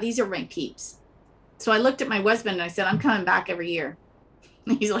 Yeah, these are my peeps. So I looked at my husband and I said, I'm coming back every year.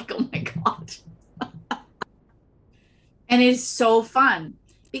 And he's like, oh my God. And it is so fun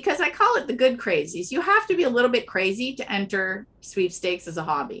because I call it the good crazies. You have to be a little bit crazy to enter sweepstakes as a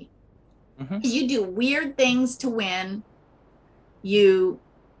hobby. Mm-hmm. You do weird things to win. You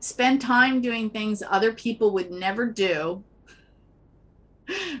spend time doing things other people would never do.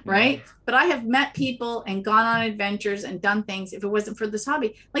 Right? Yeah. But I have met people and gone on adventures and done things if it wasn't for this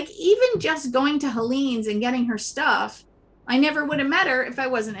hobby. Like even just going to Helene's and getting her stuff, I never would have met her if I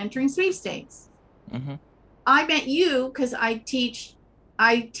wasn't entering sweepstakes. Mm-hmm. I met you because I teach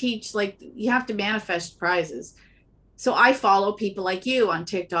like you have to manifest prizes. So I follow people like you on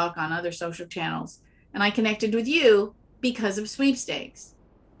TikTok, on other social channels, and I connected with you because of sweepstakes.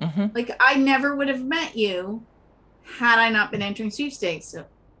 Mm-hmm. Like I never would have met you had I not been entering sweepstakes, so,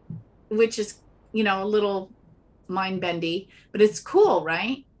 which is, a little mind bendy, but it's cool,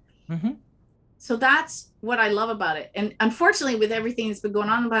 right? Mm-hmm. So that's what I love about it. And unfortunately, with everything that's been going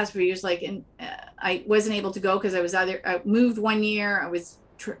on in the past few years, like, I wasn't able to go because I moved one year,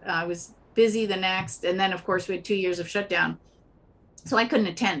 I was busy the next, and then of course we had 2 years of shutdown, so I couldn't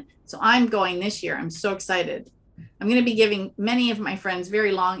attend. So I'm going this year. I'm so excited. I'm going to be giving many of my friends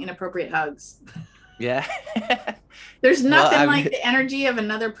very long, inappropriate hugs. Yeah. There's Well, nothing like the energy of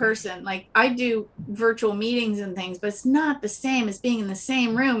another person. Like I do virtual meetings and things, but it's not the same as being in the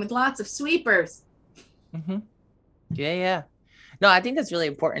same room with lots of sweepers. mm-hmm. Yeah, yeah. No, I think that's really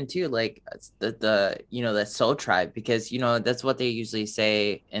important too. Like the soul tribe, because that's what they usually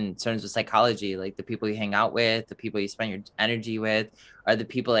say in terms of psychology. Like the people you hang out with, the people you spend your energy with, are the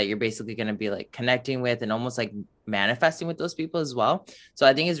people that you're basically going to be like connecting with and almost like manifesting with those people as well. So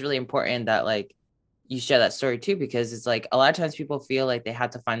I think it's really important that like you share that story too, because it's like a lot of times people feel like they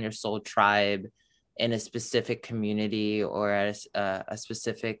have to find their soul tribe in a specific community or at a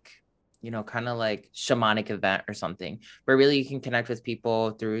specific kind of like shamanic event or something, but really you can connect with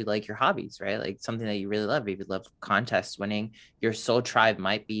people through like your hobbies, right? Like something that you really love. If you love contest winning, your soul tribe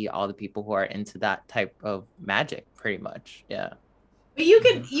might be all the people who are into that type of magic, pretty much. Yeah. But you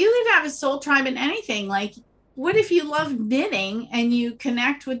could have a soul tribe in anything. Like, what if you love knitting and you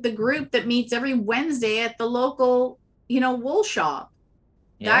connect with the group that meets every Wednesday at the local, wool shop?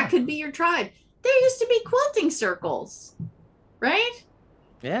 That Yeah. could be your tribe. There used to be quilting circles, right?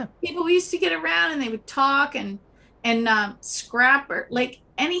 Yeah. People used to get around and they would talk and scrap or like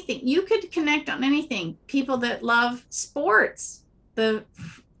anything. You could connect on anything. People that love sports,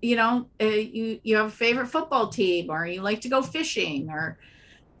 you have a favorite football team, or you like to go fishing, or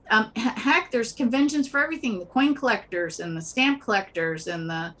heck, there's conventions for everything. The coin collectors and the stamp collectors and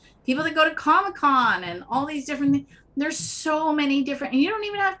the people that go to Comic-Con and all these different things. There's so many different, and you don't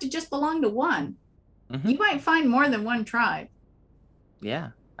even have to just belong to one. Mm-hmm. You might find more than one tribe. Yeah,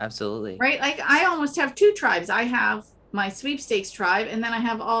 absolutely. right? Like I almost have two tribes. I have my sweepstakes tribe, and then I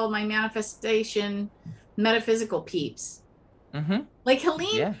have all my manifestation metaphysical peeps. Mm-hmm. Like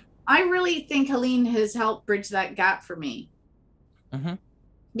Helene, Yeah. I really think Helene has helped bridge that gap for me Mm-hmm.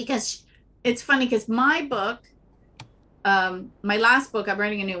 because it's funny because my book, my last book, I'm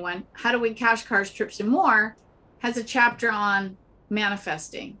writing a new one, How to Win Cash, Cars, Trips, and More, has a chapter on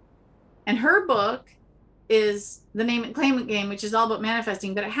manifesting. And her book is The Name It Claim It Game, which is all about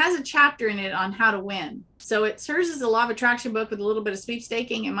manifesting, but it has a chapter in it on how to win. So it's hers is a law of attraction book with a little bit of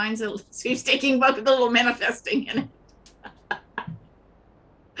sweepstaking, and mine's a sweepstaking book with a little manifesting in it.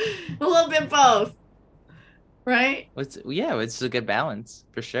 A little bit both, right? It's a good balance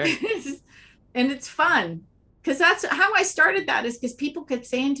for sure. And it's fun because that's how I started that is because people kept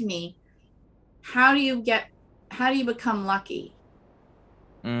saying to me, how do you get, how do you become lucky?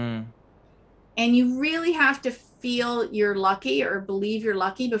 Mm, And you really have to feel you're lucky or believe you're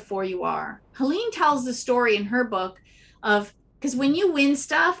lucky before you are. Helene tells the story in her book of because when you win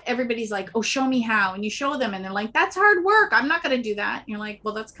stuff, everybody's like, oh, show me how. And you show them, and they're like, that's hard work. I'm not going to do that. And you're like,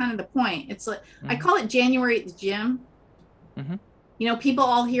 well, that's kind of the point. It's like, I mm-hmm. call it January at the gym. Mm-hmm. You know, people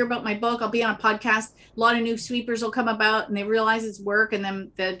all hear about my book. I'll be on a podcast. A lot of new sweepers will come about and they realize it's work and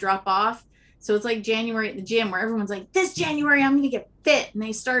then they drop off. So it's like January at the gym where everyone's like, this January, I'm going to get fit. And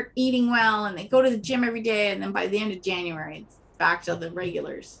they start eating well and they go to the gym every day. And then by the end of January, it's back to the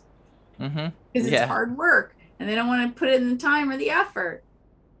regulars Mm-hmm. because it's Yeah. hard work and they don't want to put in the time or the effort.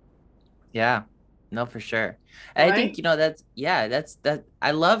 Yeah. No, for sure. And I think, Right. that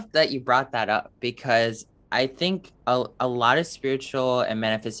I love that you brought that up because I think a lot of spiritual and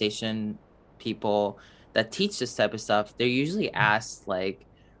manifestation people that teach this type of stuff, they're usually asked like,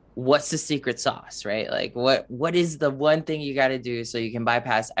 what's the secret sauce, right? Like what is the one thing you got to do so you can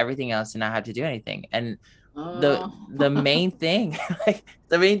bypass everything else and not have to do anything? And Oh, the main thing like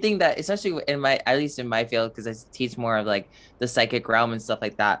the main thing that especially in my at least in my field because I teach more of like the psychic realm and stuff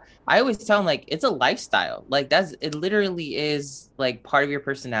like that. I always tell them like it's a lifestyle. Like that's it literally is like part of your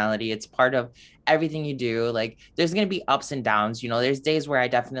personality. It's part of everything you do. Like there's gonna be ups and downs. There's days where I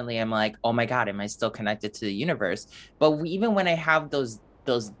definitely am like, oh my God, am I still connected to the universe? But even when I have those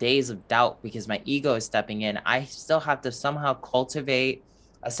days of doubt because my ego is stepping in, I still have to somehow cultivate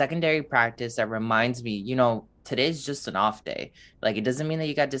a secondary practice that reminds me, today's just an off day. Like it doesn't mean that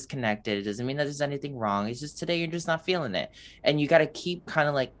you got disconnected. It doesn't mean that there's anything wrong. It's just today you're just not feeling it. And you got to keep kind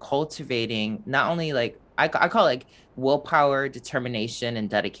of like cultivating not only like I call it like willpower, determination, and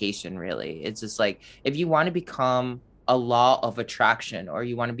dedication, really. It's just like if you want to become a law of attraction or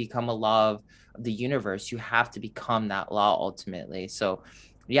you want to become a law of the universe, you have to become that law ultimately. So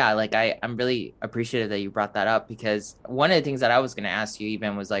yeah, like I'm really appreciative that you brought that up because one of the things that I was going to ask you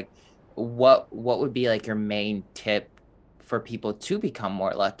even was like what would be like your main tip for people to become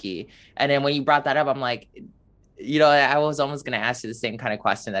more lucky? And then when you brought that up, I'm like, I was almost going to ask you the same kind of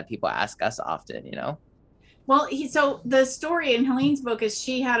question that people ask us often. well, so the story in Helene's book is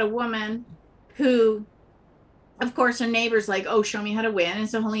she had a woman who, of course, her neighbor's like, oh, show me how to win. And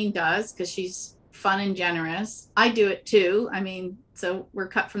so Helene does because she's fun and generous. I do it too. I mean, so we're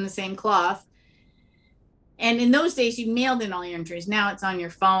cut from the same cloth. And in those days, you mailed in all your entries. Now it's on your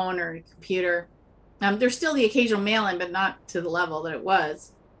phone or your computer. There's still the occasional mail in, but not to the level that it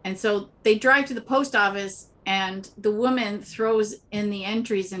was. And so they drive to the post office, and the woman throws in the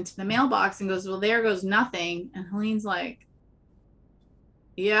entries into the mailbox and goes, well, there goes nothing. And Helene's like,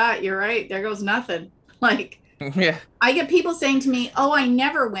 yeah, you're right. There goes nothing. Like, Yeah. I get people saying to me, oh, I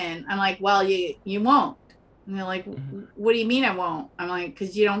never win. I'm like, well, you won't. And they're like, Mhm. what do you mean I won't? I'm like,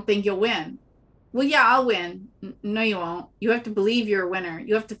 because you don't think you'll win. Well, yeah, I'll win. No, you won't. You have to believe you're a winner.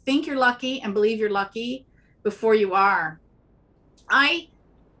 You have to think you're lucky and believe you're lucky before you are. I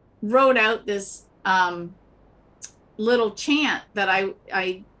wrote out this little chant that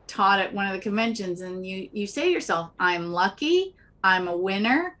I taught at one of the conventions, and you say to yourself, I'm lucky, I'm a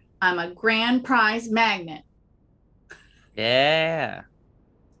winner, I'm a grand prize magnet, Yeah.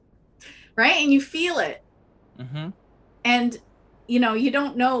 right? And you feel it. Hmm. And you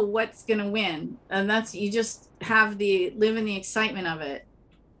don't know what's going to win, and that's you just have the live in the excitement of it.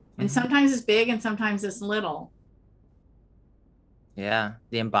 And Hmm. sometimes it's big and sometimes it's little, Yeah.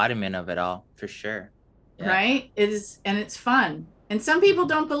 The embodiment of it all for sure. Yeah. right? It is, and it's fun. And some people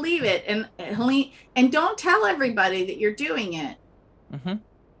don't believe it, and don't tell everybody that you're doing it. Hmm.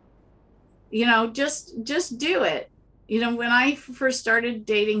 Just do it. When I first started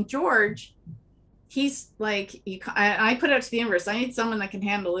dating George, he's like, I put out to the universe, I need someone that can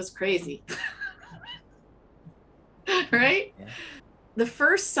handle this crazy. Right? Yeah. the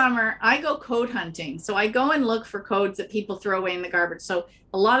first summer I go code hunting. So I go and look for codes that people throw away in the garbage. So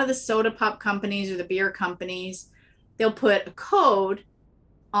a lot of the soda pop companies or the beer companies, they'll put a code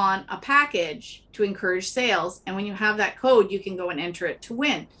on a package to encourage sales. And when you have that code, you can go and enter it to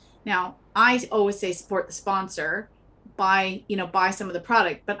win. Now, I always say support the sponsor, buy some of the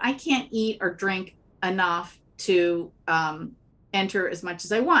product, but I can't eat or drink enough to enter as much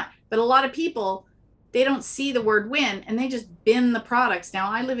as I want. But a lot of people, they don't see the word win and they just bin the products. Now,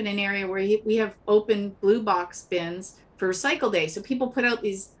 I live in an area where we have open blue box bins for recycle day. So people put out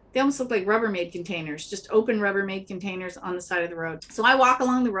these, they almost look like Rubbermaid containers, just open Rubbermaid containers on the side of the road. So I walk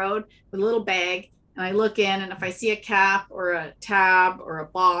along the road with a little bag and I look in, and if I see a cap or a tab or a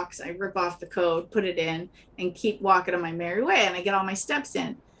box, I rip off the code, put it in, and keep walking on my merry way. And I get all my steps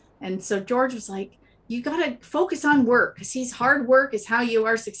in. And so George was like, you got to focus on work, because he's hard work is how you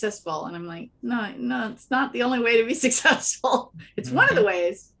are successful. And I'm like, no, it's not the only way to be successful. It's one of the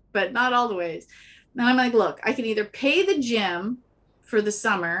ways, but not all the ways. And I'm like, look, I can either pay the gym for the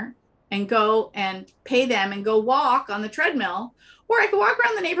summer and go and pay them and go walk on the treadmill, or I could walk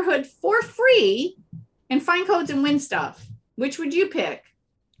around the neighborhood for free and find codes and win stuff. Which would you pick?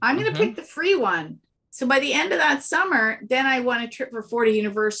 I'm going to pick the free one. So by the end of that summer, then I won a trip for 40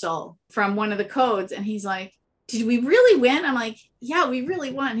 Universal from one of the codes. And he's like, did we really win? I'm like, yeah, we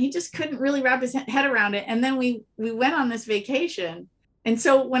really won. He just couldn't really wrap his head around it. And then we went on this vacation. And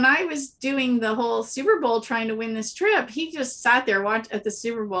so when I was doing the whole Super Bowl trying to win this trip, he just sat there watched at the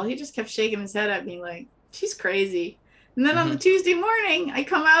Super Bowl. He just kept shaking his head at me like, she's crazy. And then on the Tuesday morning, I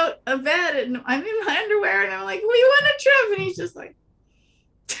come out of bed and I'm in my underwear and I'm like, we won a trip. And he's just like,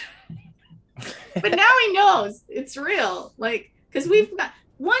 but now he knows it's real. Like, because we've got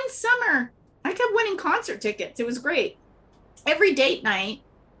one summer, I kept winning concert tickets. It was great. Every date night,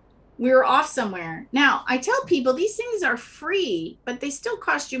 we were off somewhere. Now, I tell people these things are free, but they still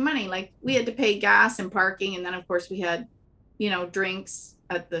cost you money. Like, we had to pay gas and parking. And then, of course, we had, drinks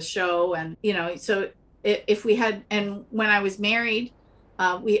at the show. And, so if we had, and when I was married,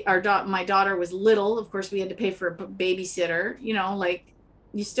 my daughter was little. Of course, we had to pay for a babysitter, like,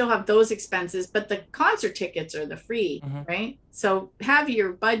 you still have those expenses, but the concert tickets are the free, right? So have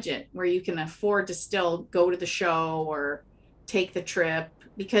your budget where you can afford to still go to the show or take the trip,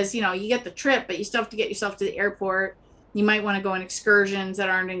 because, you get the trip, but you still have to get yourself to the airport. You might want to go on excursions that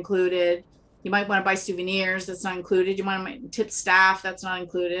aren't included. You might want to buy souvenirs. That's not included. You want to tip staff. That's not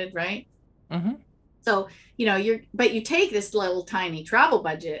included. Right. So, but you take this little tiny travel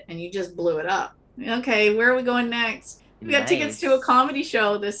budget and you just blew it up. Okay. Where are we going next? We got tickets to a comedy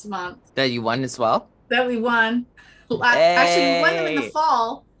show this month. That you won as well? That we won. Actually, we won them in the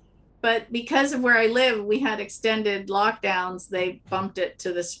fall, but because of where I live, we had extended lockdowns. They bumped it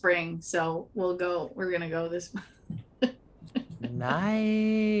to the spring. So we'll go. We're going to go this month.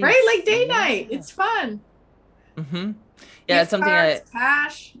 Nice. Right? Like day night. It's fun. Yeah, it's something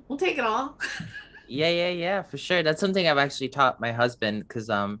cash. We'll take it all. Yeah, for sure. That's something I've actually taught my husband, because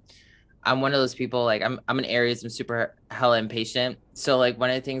I'm one of those people, like I'm an Aries, I'm super hella impatient. So like one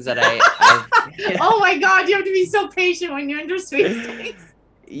of the things that oh my God, you have to be so patient when you're under sweepstakes.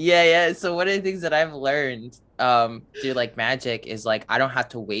 Yeah. So one of the things that I've learned through like magic is like I don't have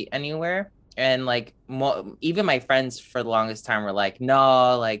to wait anywhere. And like even my friends for the longest time were like,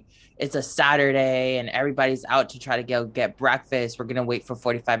 no, like it's a Saturday and everybody's out to try to get breakfast. We're gonna wait for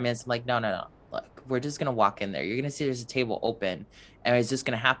 45 minutes. I'm like, no. Look, we're just gonna walk in there. You're gonna see there's a table open, and it's just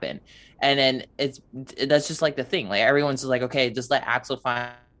gonna happen. And then that's just like the thing. Like everyone's just like, okay, just let Axel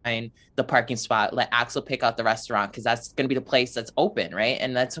find the parking spot. Let Axel pick out the restaurant, because that's gonna be the place that's open, right?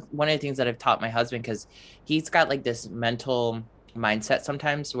 And that's one of the things that I've taught my husband, because he's got like this mental mindset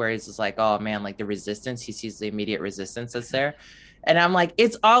sometimes where he's just like, oh man, like the resistance. He sees the immediate resistance that's there. And I'm like,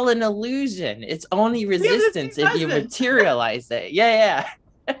 it's all an illusion. It's only resistance if you materialize it. Yeah.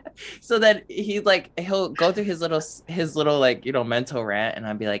 So that he'll go through his little like, mental rant, and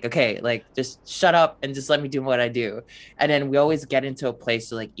I'll be like, okay, like just shut up and just let me do what I do. And then we always get into a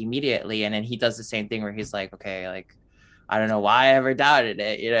place like immediately, and then he does the same thing where he's like, okay, like I don't know why I ever doubted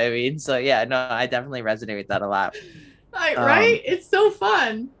it, you know what I mean? So yeah, no, I definitely resonate with that a lot. Right? It's so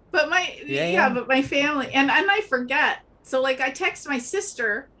fun. But but my family and I forget. So like I text my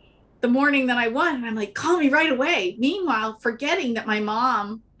sister the morning that I won, and I'm like, call me right away. Meanwhile, forgetting that my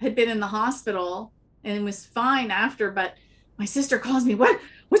mom had been in the hospital and was fine after, but my sister calls me,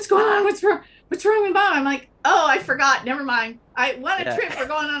 what's going on? What's wrong with mom? I'm like, oh, I forgot. Never mind. I won a trip. You're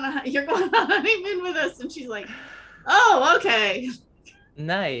going on a honeymoon with us. And she's like, oh, okay.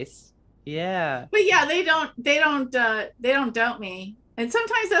 Nice. Yeah. But yeah, they don't doubt me. And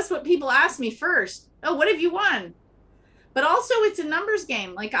sometimes that's what people ask me first. Oh, what have you won? But also it's a numbers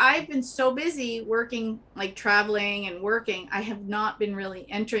game. Like I've been so busy working, like traveling and working, I have not been really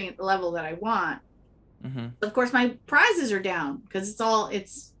entering at the level that I want. Mm-hmm. Of course, my prizes are down because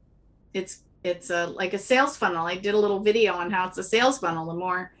it's a like a sales funnel. I did a little video on how it's a sales funnel. The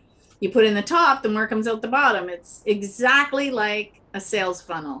more you put in the top, the more comes out the bottom. It's exactly like a sales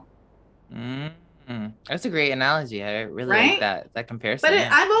funnel, Mm-hmm. That's a great analogy. I really like right? that But comparison. Yeah.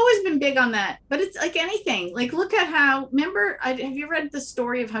 I've always been big on that. But it's like anything. Like look at how. Remember, have you read the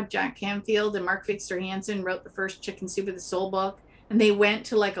story of how Jack Canfield and Mark Victor Hansen wrote the first Chicken Soup of the Soul book, and they went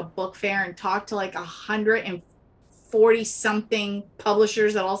to like a book fair and talked to like 140 something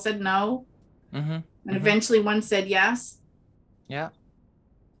publishers that all said no, Mm-hmm. and Mm-hmm. eventually one said yes. Yeah. Gotta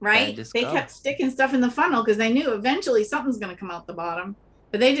Right? just They go. kept sticking stuff in the funnel because they knew eventually something's going to come out the bottom,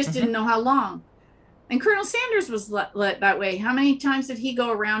 but they just Mm-hmm. didn't know how long. And Colonel Sanders was let that way. How many times did he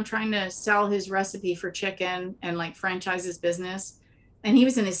go around trying to sell his recipe for chicken and like franchise his business? And he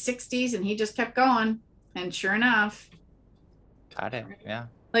was in his 60s and he just kept going. And sure enough, Got it. Yeah.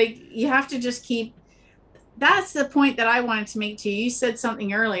 like you have to just keep. That's the point that I wanted to make to you. You said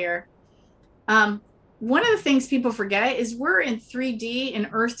something earlier. Um, One of the things people forget is we're in 3D in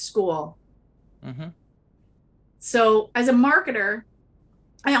Earth School. Mm-hmm. So as a marketer,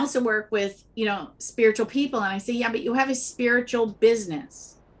 I also work with, spiritual people. And I say, yeah, but you have a spiritual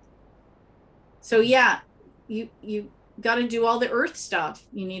business. So yeah, you got to do all the earth stuff.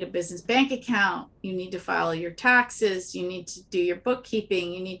 You need a business bank account. You need to file your taxes. You need to do your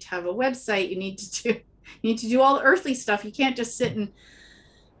bookkeeping. You need to have a website. You need to do all the earthly stuff. You can't just sit and,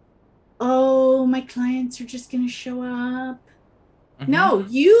 oh, my clients are just going to show up. Mm-hmm. No,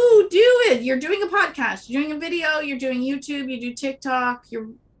 you do it. You're doing a podcast, you're doing a video, you're doing YouTube, you do TikTok,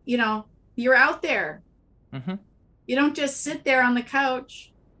 you know, you're out there. Mm-hmm. You don't just sit there on the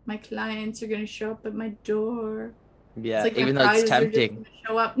couch. My clients are going to show up at my door. It's Yeah. like my Even though it's prizes are just tempting. going to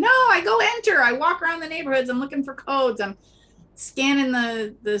show up. No, I go enter. I walk around the neighborhoods. I'm looking for codes. I'm scanning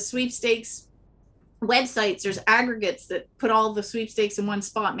the sweepstakes websites. There's aggregates that put all the sweepstakes in one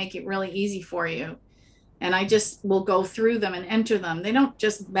spot, make it really easy for you. And I just will go through them and enter them. They don't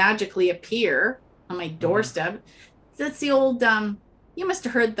just magically appear on my Mm-hmm. doorstep. That's the old, you must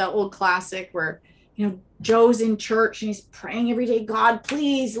have heard the old classic where, Joe's in church and he's praying every day, God,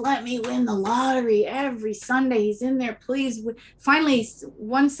 please let me win the lottery every Sunday. He's in there, please. Finally,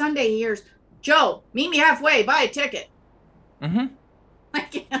 one Sunday he hears, Joe, meet me halfway, buy a ticket. Mm-hmm.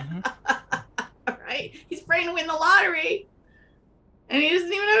 Like, Mm-hmm. all right. He's praying to win the lottery and he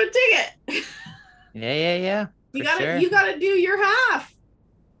doesn't even have a ticket. Yeah. Yeah. Yeah. You For gotta, sure. you gotta do your half.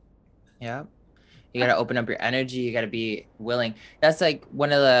 Yeah. You got to open up your energy. You got to be willing. That's like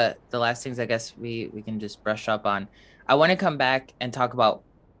one of the last things I guess we can just brush up on. I want to come back and talk about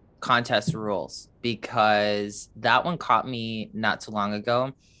contest rules because that one caught me not too long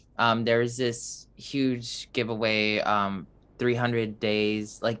ago. There's this huge giveaway, 300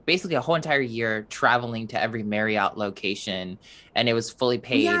 days, like basically a whole entire year traveling to every Marriott location, and it was fully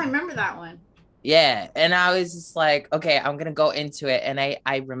Oh, yeah, I paid. remember that one. Yeah, and I was just like, okay, I'm gonna go into it. And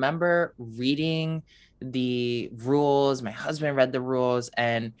I remember reading the rules. My husband read the rules,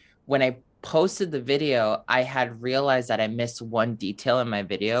 and when I posted the video, I had realized that I missed one detail in my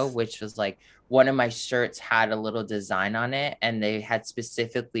video, which was like one of my shirts had a little design on it, and they had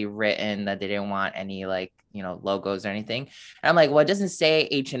specifically written that they didn't want any like logos or anything. And I'm like, well, it doesn't say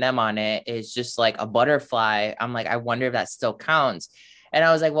H&M on it. It's just like a butterfly. I'm like, I wonder if that still counts. And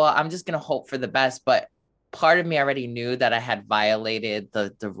I was like, well, I'm just going to hope for the best. But part of me already knew that I had violated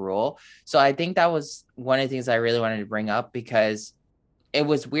the rule. So I think that was one of the things I really wanted to bring up because it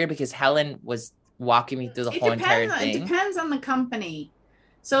was weird because Helen was walking me through the It whole entire depends. It thing. depends on the company.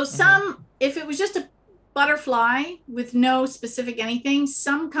 So Mm-hmm. if it was just a butterfly with no specific anything,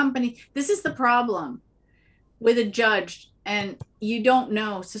 some company, this is the problem with a judge and you don't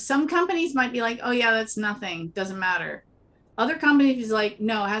know. So some companies might be like, oh yeah, that's nothing. Doesn't matter. Other companies is like,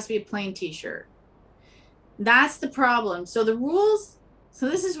 no, it has to be a plain t-shirt. That's the problem. So the rules, so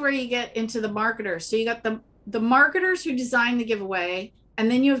this is where you get into the marketers. So you got the marketers who design the giveaway, and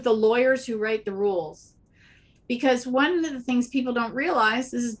then you have the lawyers who write the rules. Because one of the things people don't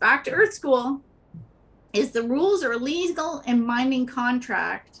realize, this is back to Earth School, is the rules are a legal and binding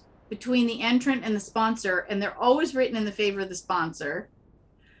contract between the entrant and the sponsor, and they're always written in the favor of the sponsor.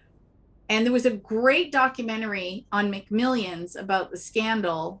 And there was a great documentary on McMillions about the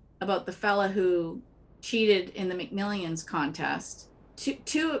scandal about the fella who cheated in the McMillions contest.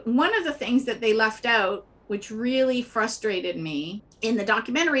 One of the things that they left out, which really frustrated me in the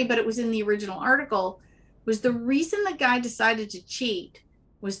documentary, but it was in the original article, was the reason the guy decided to cheat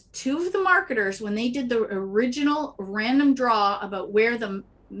was two of the marketers, when they did the original random draw about where the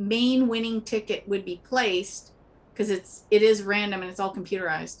main winning ticket would be placed, because it is random and it's all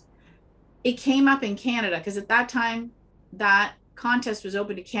computerized. It came up in Canada because at that time that contest was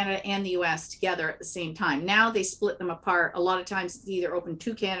open to Canada and the US together at the same time. Now they split them apart. A lot of times it's either open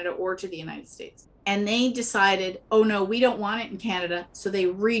to Canada or to the United States. And they decided, oh no, we don't want it in Canada. So they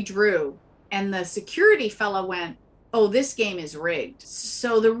redrew. And the security fellow went, oh, this game is rigged.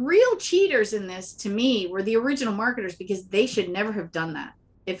 So the real cheaters in this, to me, were the original marketers, because they should never have done that.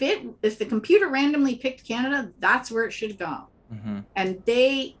 If the computer randomly picked Canada, that's where it should go. Mm-hmm. And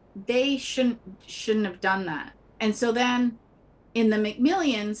they shouldn't have done that. And so then in the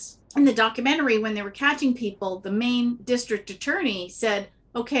McMillions, in the documentary, when they were catching people, the main district attorney said,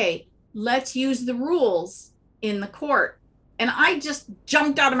 okay, let's use the rules in the court. And I just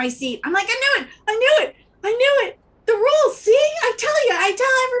jumped out of my seat. I'm like, I knew it. The rules, see? I tell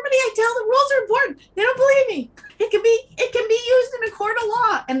everybody, the rules are important. They don't believe me. It can be used in a court of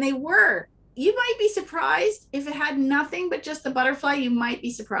law. And they were. You might be surprised if it had nothing but just the butterfly. You might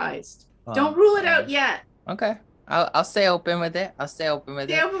be surprised. Don't rule it out yet. Okay. I'll stay open with it. Stay open with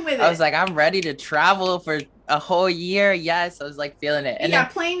it. I was like, I'm ready to travel for a whole year. Yes. I was like feeling it. And yeah,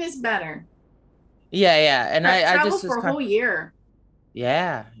 plane is better. Yeah. And I travel just for a whole year.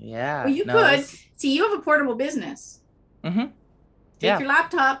 Yeah. Well, you could. See, you have a portable business. Mm-hmm. Take your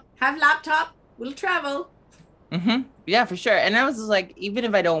laptop, have laptop, we'll travel. Mm-hmm. Yeah, for sure. And I was just like, even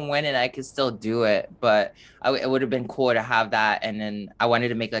if I don't win it, I could still do it. But it would have been cool to have that. And then I wanted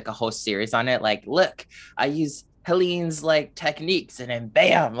to make like a whole series on it. Like, look, I use Helene's like techniques, and then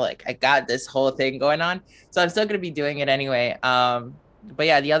bam, like I got this whole thing going on. So I'm still gonna be doing it anyway. But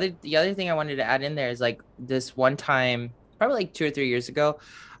yeah, the other thing I wanted to add in there is like this one time, probably like 2 or 3 years ago,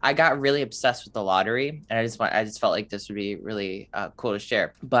 I got really obsessed with the lottery, and I just felt like this would be really cool to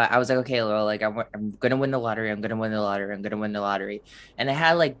share. But I was like, okay, Laurel, like I'm gonna win the lottery. I'm gonna win the lottery. And I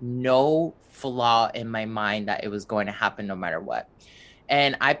had like no flaw in my mind that it was going to happen no matter what.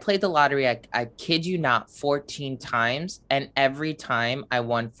 And I played the lottery, I kid you not, 14 times. And every time I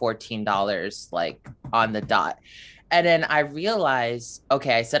won $14 like on the dot. And then I realized,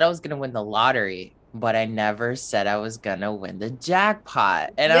 okay, I said I was gonna win the lottery, but I never said I was gonna win the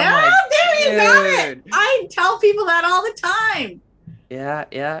jackpot. And I'm like, there you got it. I tell people that all the time.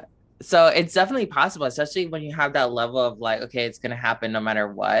 Yeah. So it's definitely possible, especially when you have that level of like, okay, it's gonna happen no matter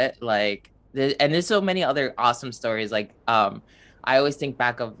what. Like, and there's so many other awesome stories. Like, I always think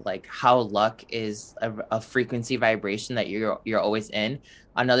back of like how luck is a frequency vibration that you're always in.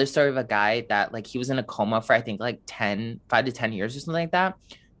 Another story of a guy that like he was in a coma for I think like 5 to 10 years or something like that.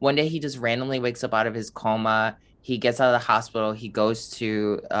 One day he just randomly wakes up out of his coma. He gets out of the hospital. He goes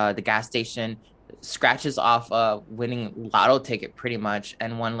to the gas station, scratches off a winning lotto ticket pretty much,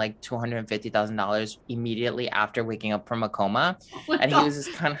 and won like $250,000 immediately after waking up from a coma. And he was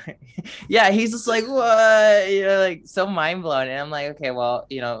just kind of, yeah, he's just like, what? Like so mind blown. And I'm like, okay, well,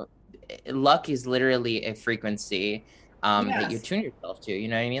 luck is literally a frequency that you tune yourself to. You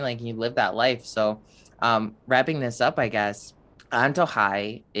know what I mean? Like you live that life. So wrapping this up, I guess. Anto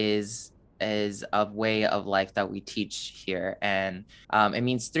High is a way of life that we teach here, and it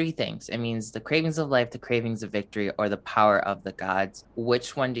means 3 things. It means the cravings of life, the cravings of victory, or the power of the gods.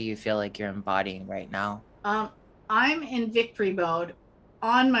 Which one do you feel like you're embodying right now? I'm in victory mode,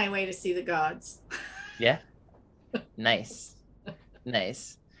 on my way to see the gods. Yeah. Nice.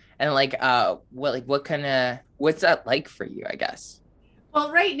 And like what's that like for you, I guess? Well,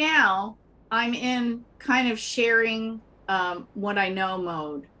 right now I'm in kind of sharing what I know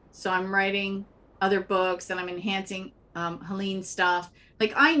mode. So I'm writing other books and I'm enhancing Helene's stuff.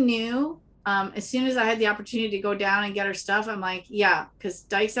 Like I knew as soon as I had the opportunity to go down and get her stuff, I'm like, yeah, because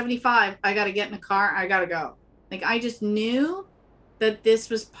Dyke 75, I got to get in the car. I got to go. Like I just knew that this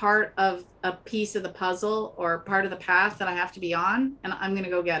was part of a piece of the puzzle or part of the path that I have to be on. And I'm going to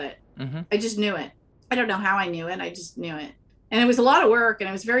go get it. Mm-hmm. I just knew it. I don't know how I knew it. I just knew it. And it was a lot of work and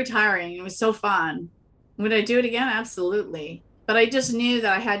it was very tiring. It was so fun. Would I do it again? Absolutely. But I just knew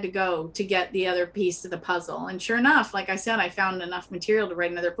that I had to go to get the other piece of the puzzle. And sure enough, like I said, I found enough material to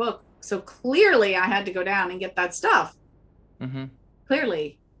write another book. So clearly I had to go down and get that stuff. Mm-hmm.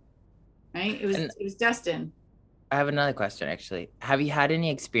 Clearly. Right? It was destined. I have another question, actually. Have you had any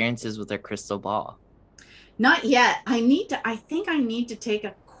experiences with a crystal ball? Not yet. I think I need to take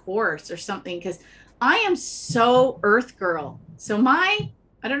a course or something because I am so earth girl. So I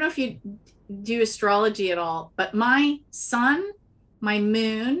don't know if you do astrology at all, but my sun, my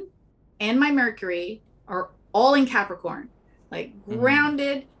moon, and my Mercury are all in Capricorn, like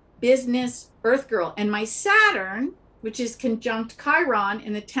grounded business earth girl. And my Saturn which is conjunct Chiron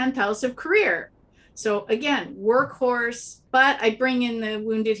in the 10th house of career. So again, workhorse, but I bring in the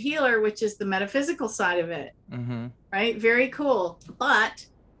wounded healer, which is the metaphysical side of it. Mm-hmm. Right? Very cool. But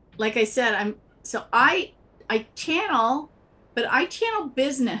like I said, I channel, but I channel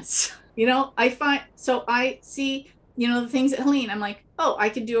business. I find so I see, the things at Helene. I'm like, oh, I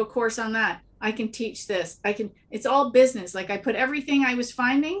can do a course on that. I can teach this. It's all business. Like I put everything I was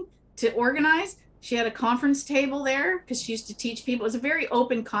finding to organize. She had a conference table there because she used to teach people. It was a very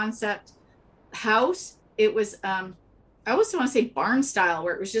open concept house. It was I always want to say barn style,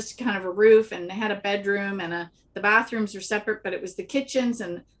 where it was just kind of a roof and they had a bedroom and the bathrooms were separate, but it was the kitchens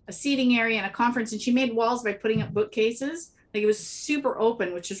and a seating area and a conference. And she made walls by putting up bookcases. Like it was super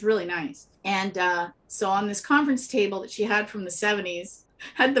open, which was really nice. And so on this conference table that she had from the 70s,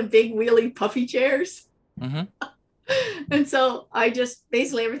 had the big wheelie puffy chairs. Mm-hmm. And so I just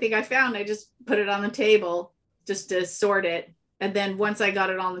basically everything I found, I just put it on the table just to sort it. And then once I got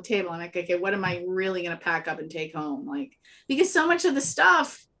it on the table, I'm like, okay, what am I really going to pack up and take home? Like, because so much of the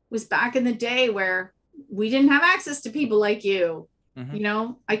stuff was back in the day where we didn't have access to people like you.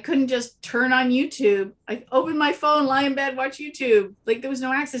 Mm-hmm. I couldn't just turn on YouTube. I opened my phone, lie in bed, watch YouTube. Like there was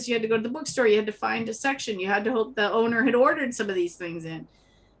no access. You had to go to the bookstore. You had to find a section. You had to hope the owner had ordered some of these things in.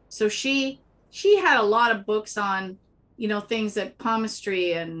 So she had a lot of books on, things that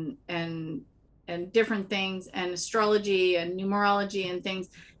palmistry and different things and astrology and numerology and things.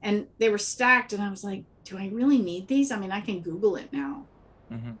 And they were stacked. And I was like, do I really need these? I mean, I can Google it now.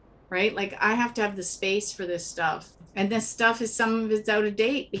 Mm-hmm. Right? Like I have to have the space for this stuff. And this stuff is some of it's out of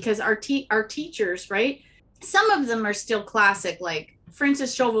date because our teachers, right? Some of them are still classic. Like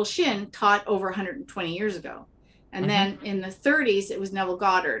Francis Chauvel Shin taught over 120 years ago. And Mm-hmm. then in the 30s, it was Neville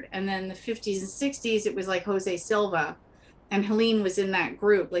Goddard. And then the 50s and 60s, it was like Jose Silva. And Helene was in that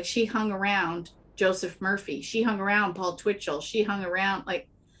group. Like she hung around Joseph Murphy. She hung around Paul Twitchell. She hung around like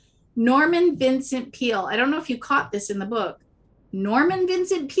Norman Vincent Peale. I don't know if you caught this in the book. Norman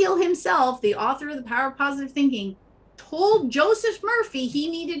Vincent Peale himself, the author of The Power of Positive Thinking, told Joseph Murphy he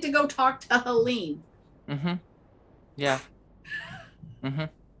needed to go talk to Helene. Mm-hmm. Yeah. Mm-hmm.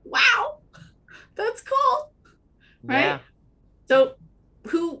 Wow, that's cool, Yeah. right? So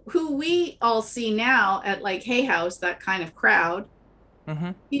who we all see now at like Hay House, that kind of crowd,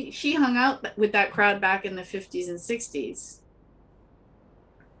 Mm-hmm. she hung out with that crowd back in the 50s and 60s,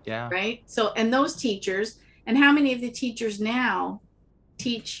 Yeah. right? So, and those teachers, and how many of the teachers now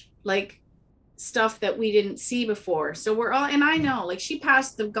teach like stuff that we didn't see before? So we're all, and I know like she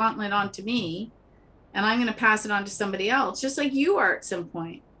passed the gauntlet on to me, and I'm going to pass it on to somebody else, just like you are at some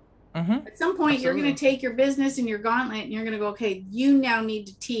point. Mm-hmm. At some point, you're going to Absolutely. take your business and your gauntlet and you're going to go, okay, you now need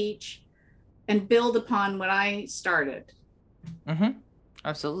to teach and build upon what I started. Mm-hmm.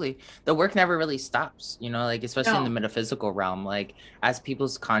 Absolutely. The work never really stops, like especially in the No. metaphysical realm. Like as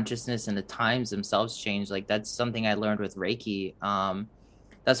people's consciousness and the times themselves change, like that's something I learned with Reiki.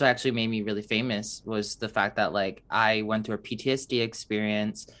 That's what actually made me really famous was the fact that like I went through a PTSD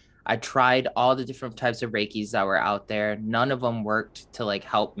experience. I tried all the different types of Reikis that were out there. None of them worked to like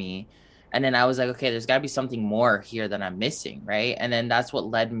help me. And then I was like, okay, there's got to be something more here that I'm missing, right? And then that's what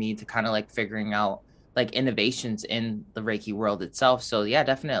led me to kind of like figuring out like innovations in the Reiki world itself. So yeah,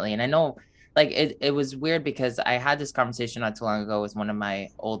 definitely. And I know like it was weird because I had this conversation not too long ago with one of my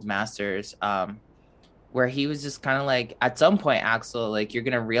old masters, where he was just kind of like, at some point, Axel, like you're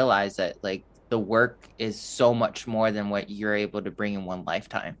gonna realize that like the work is so much more than what you're able to bring in one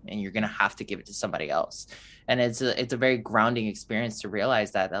lifetime, and you're gonna have to give it to somebody else. And it's a very grounding experience to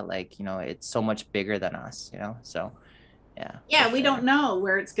realize that like it's so much bigger than us. So yeah, for Yeah, we don't sure. know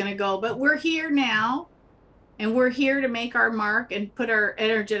where it's going to go, but we're here now and we're here to make our mark and put our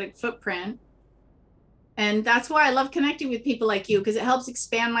energetic footprint. And that's why I love connecting with people like you because it helps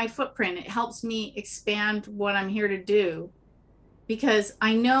expand my footprint. It helps me expand what I'm here to do because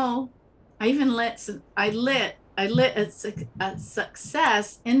I know I even lit a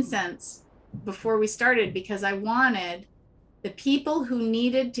success incense before we started because I wanted the people who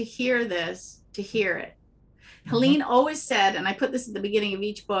needed to hear this to hear it. Mm-hmm. Helene always said, and I put this at the beginning of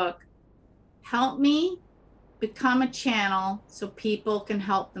each book, help me become a channel so people can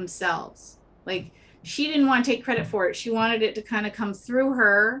help themselves. Like she didn't want to take credit for it. She wanted it to kind of come through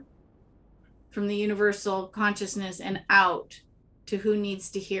her from the universal consciousness and out to who needs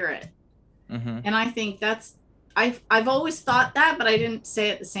to hear it. Mm-hmm. And I think that's I've always thought that, but I didn't say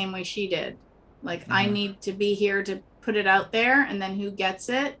it the same way she did. Like I Mm-hmm. need to be here to put it out there and then who gets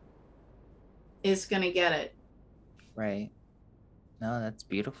it is going to get it. Right. No, that's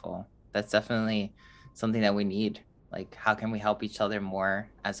beautiful. That's definitely something that we need. Like, how can we help each other more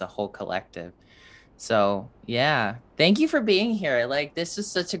as a whole collective? So yeah, thank you for being here. Like this is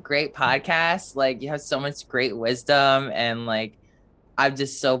such a great podcast. Like you have so much great wisdom and like I'm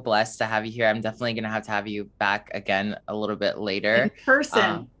just so blessed to have you here. I'm definitely gonna have to have you back again a little bit In later.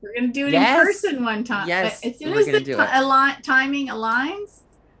 person. We're going to do it in Yes, person one time. yes, As soon we're as the gonna do it. timing aligns,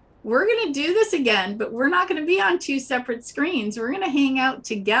 we're going to do this again, but we're not going to be on two separate screens. We're going to hang out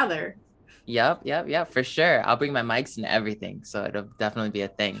together. Yep, for sure. I'll bring my mics and everything, so it'll definitely be a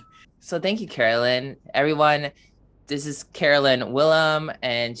thing. So thank you, Carolyn. Everyone, this is Carolyn Willam,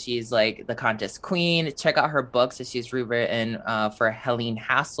 and she's like the contest queen. Check out her books that she's rewritten for Helene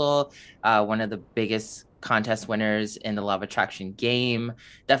Hassel, one of the biggest contest winners in the law of attraction game.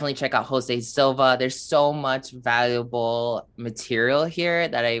 Definitely check out Jose Silva. There's so much valuable material here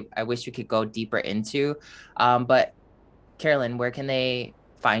that I wish we could go deeper into. But Carolyn, where can they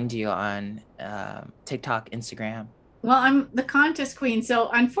find you on TikTok, Instagram? Well, I'm the contest queen. So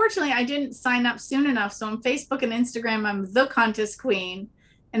unfortunately, I didn't sign up soon enough. So on Facebook and Instagram, I'm the contest queen.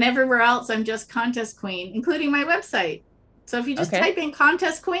 And everywhere else, I'm just contest queen, including my website. So if you just Okay, type in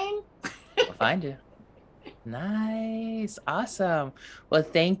contest queen, we'll find you. Nice. Awesome. Well,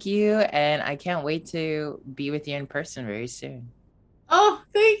 thank you. And I can't wait to be with you in person very soon. oh,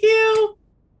 thank you.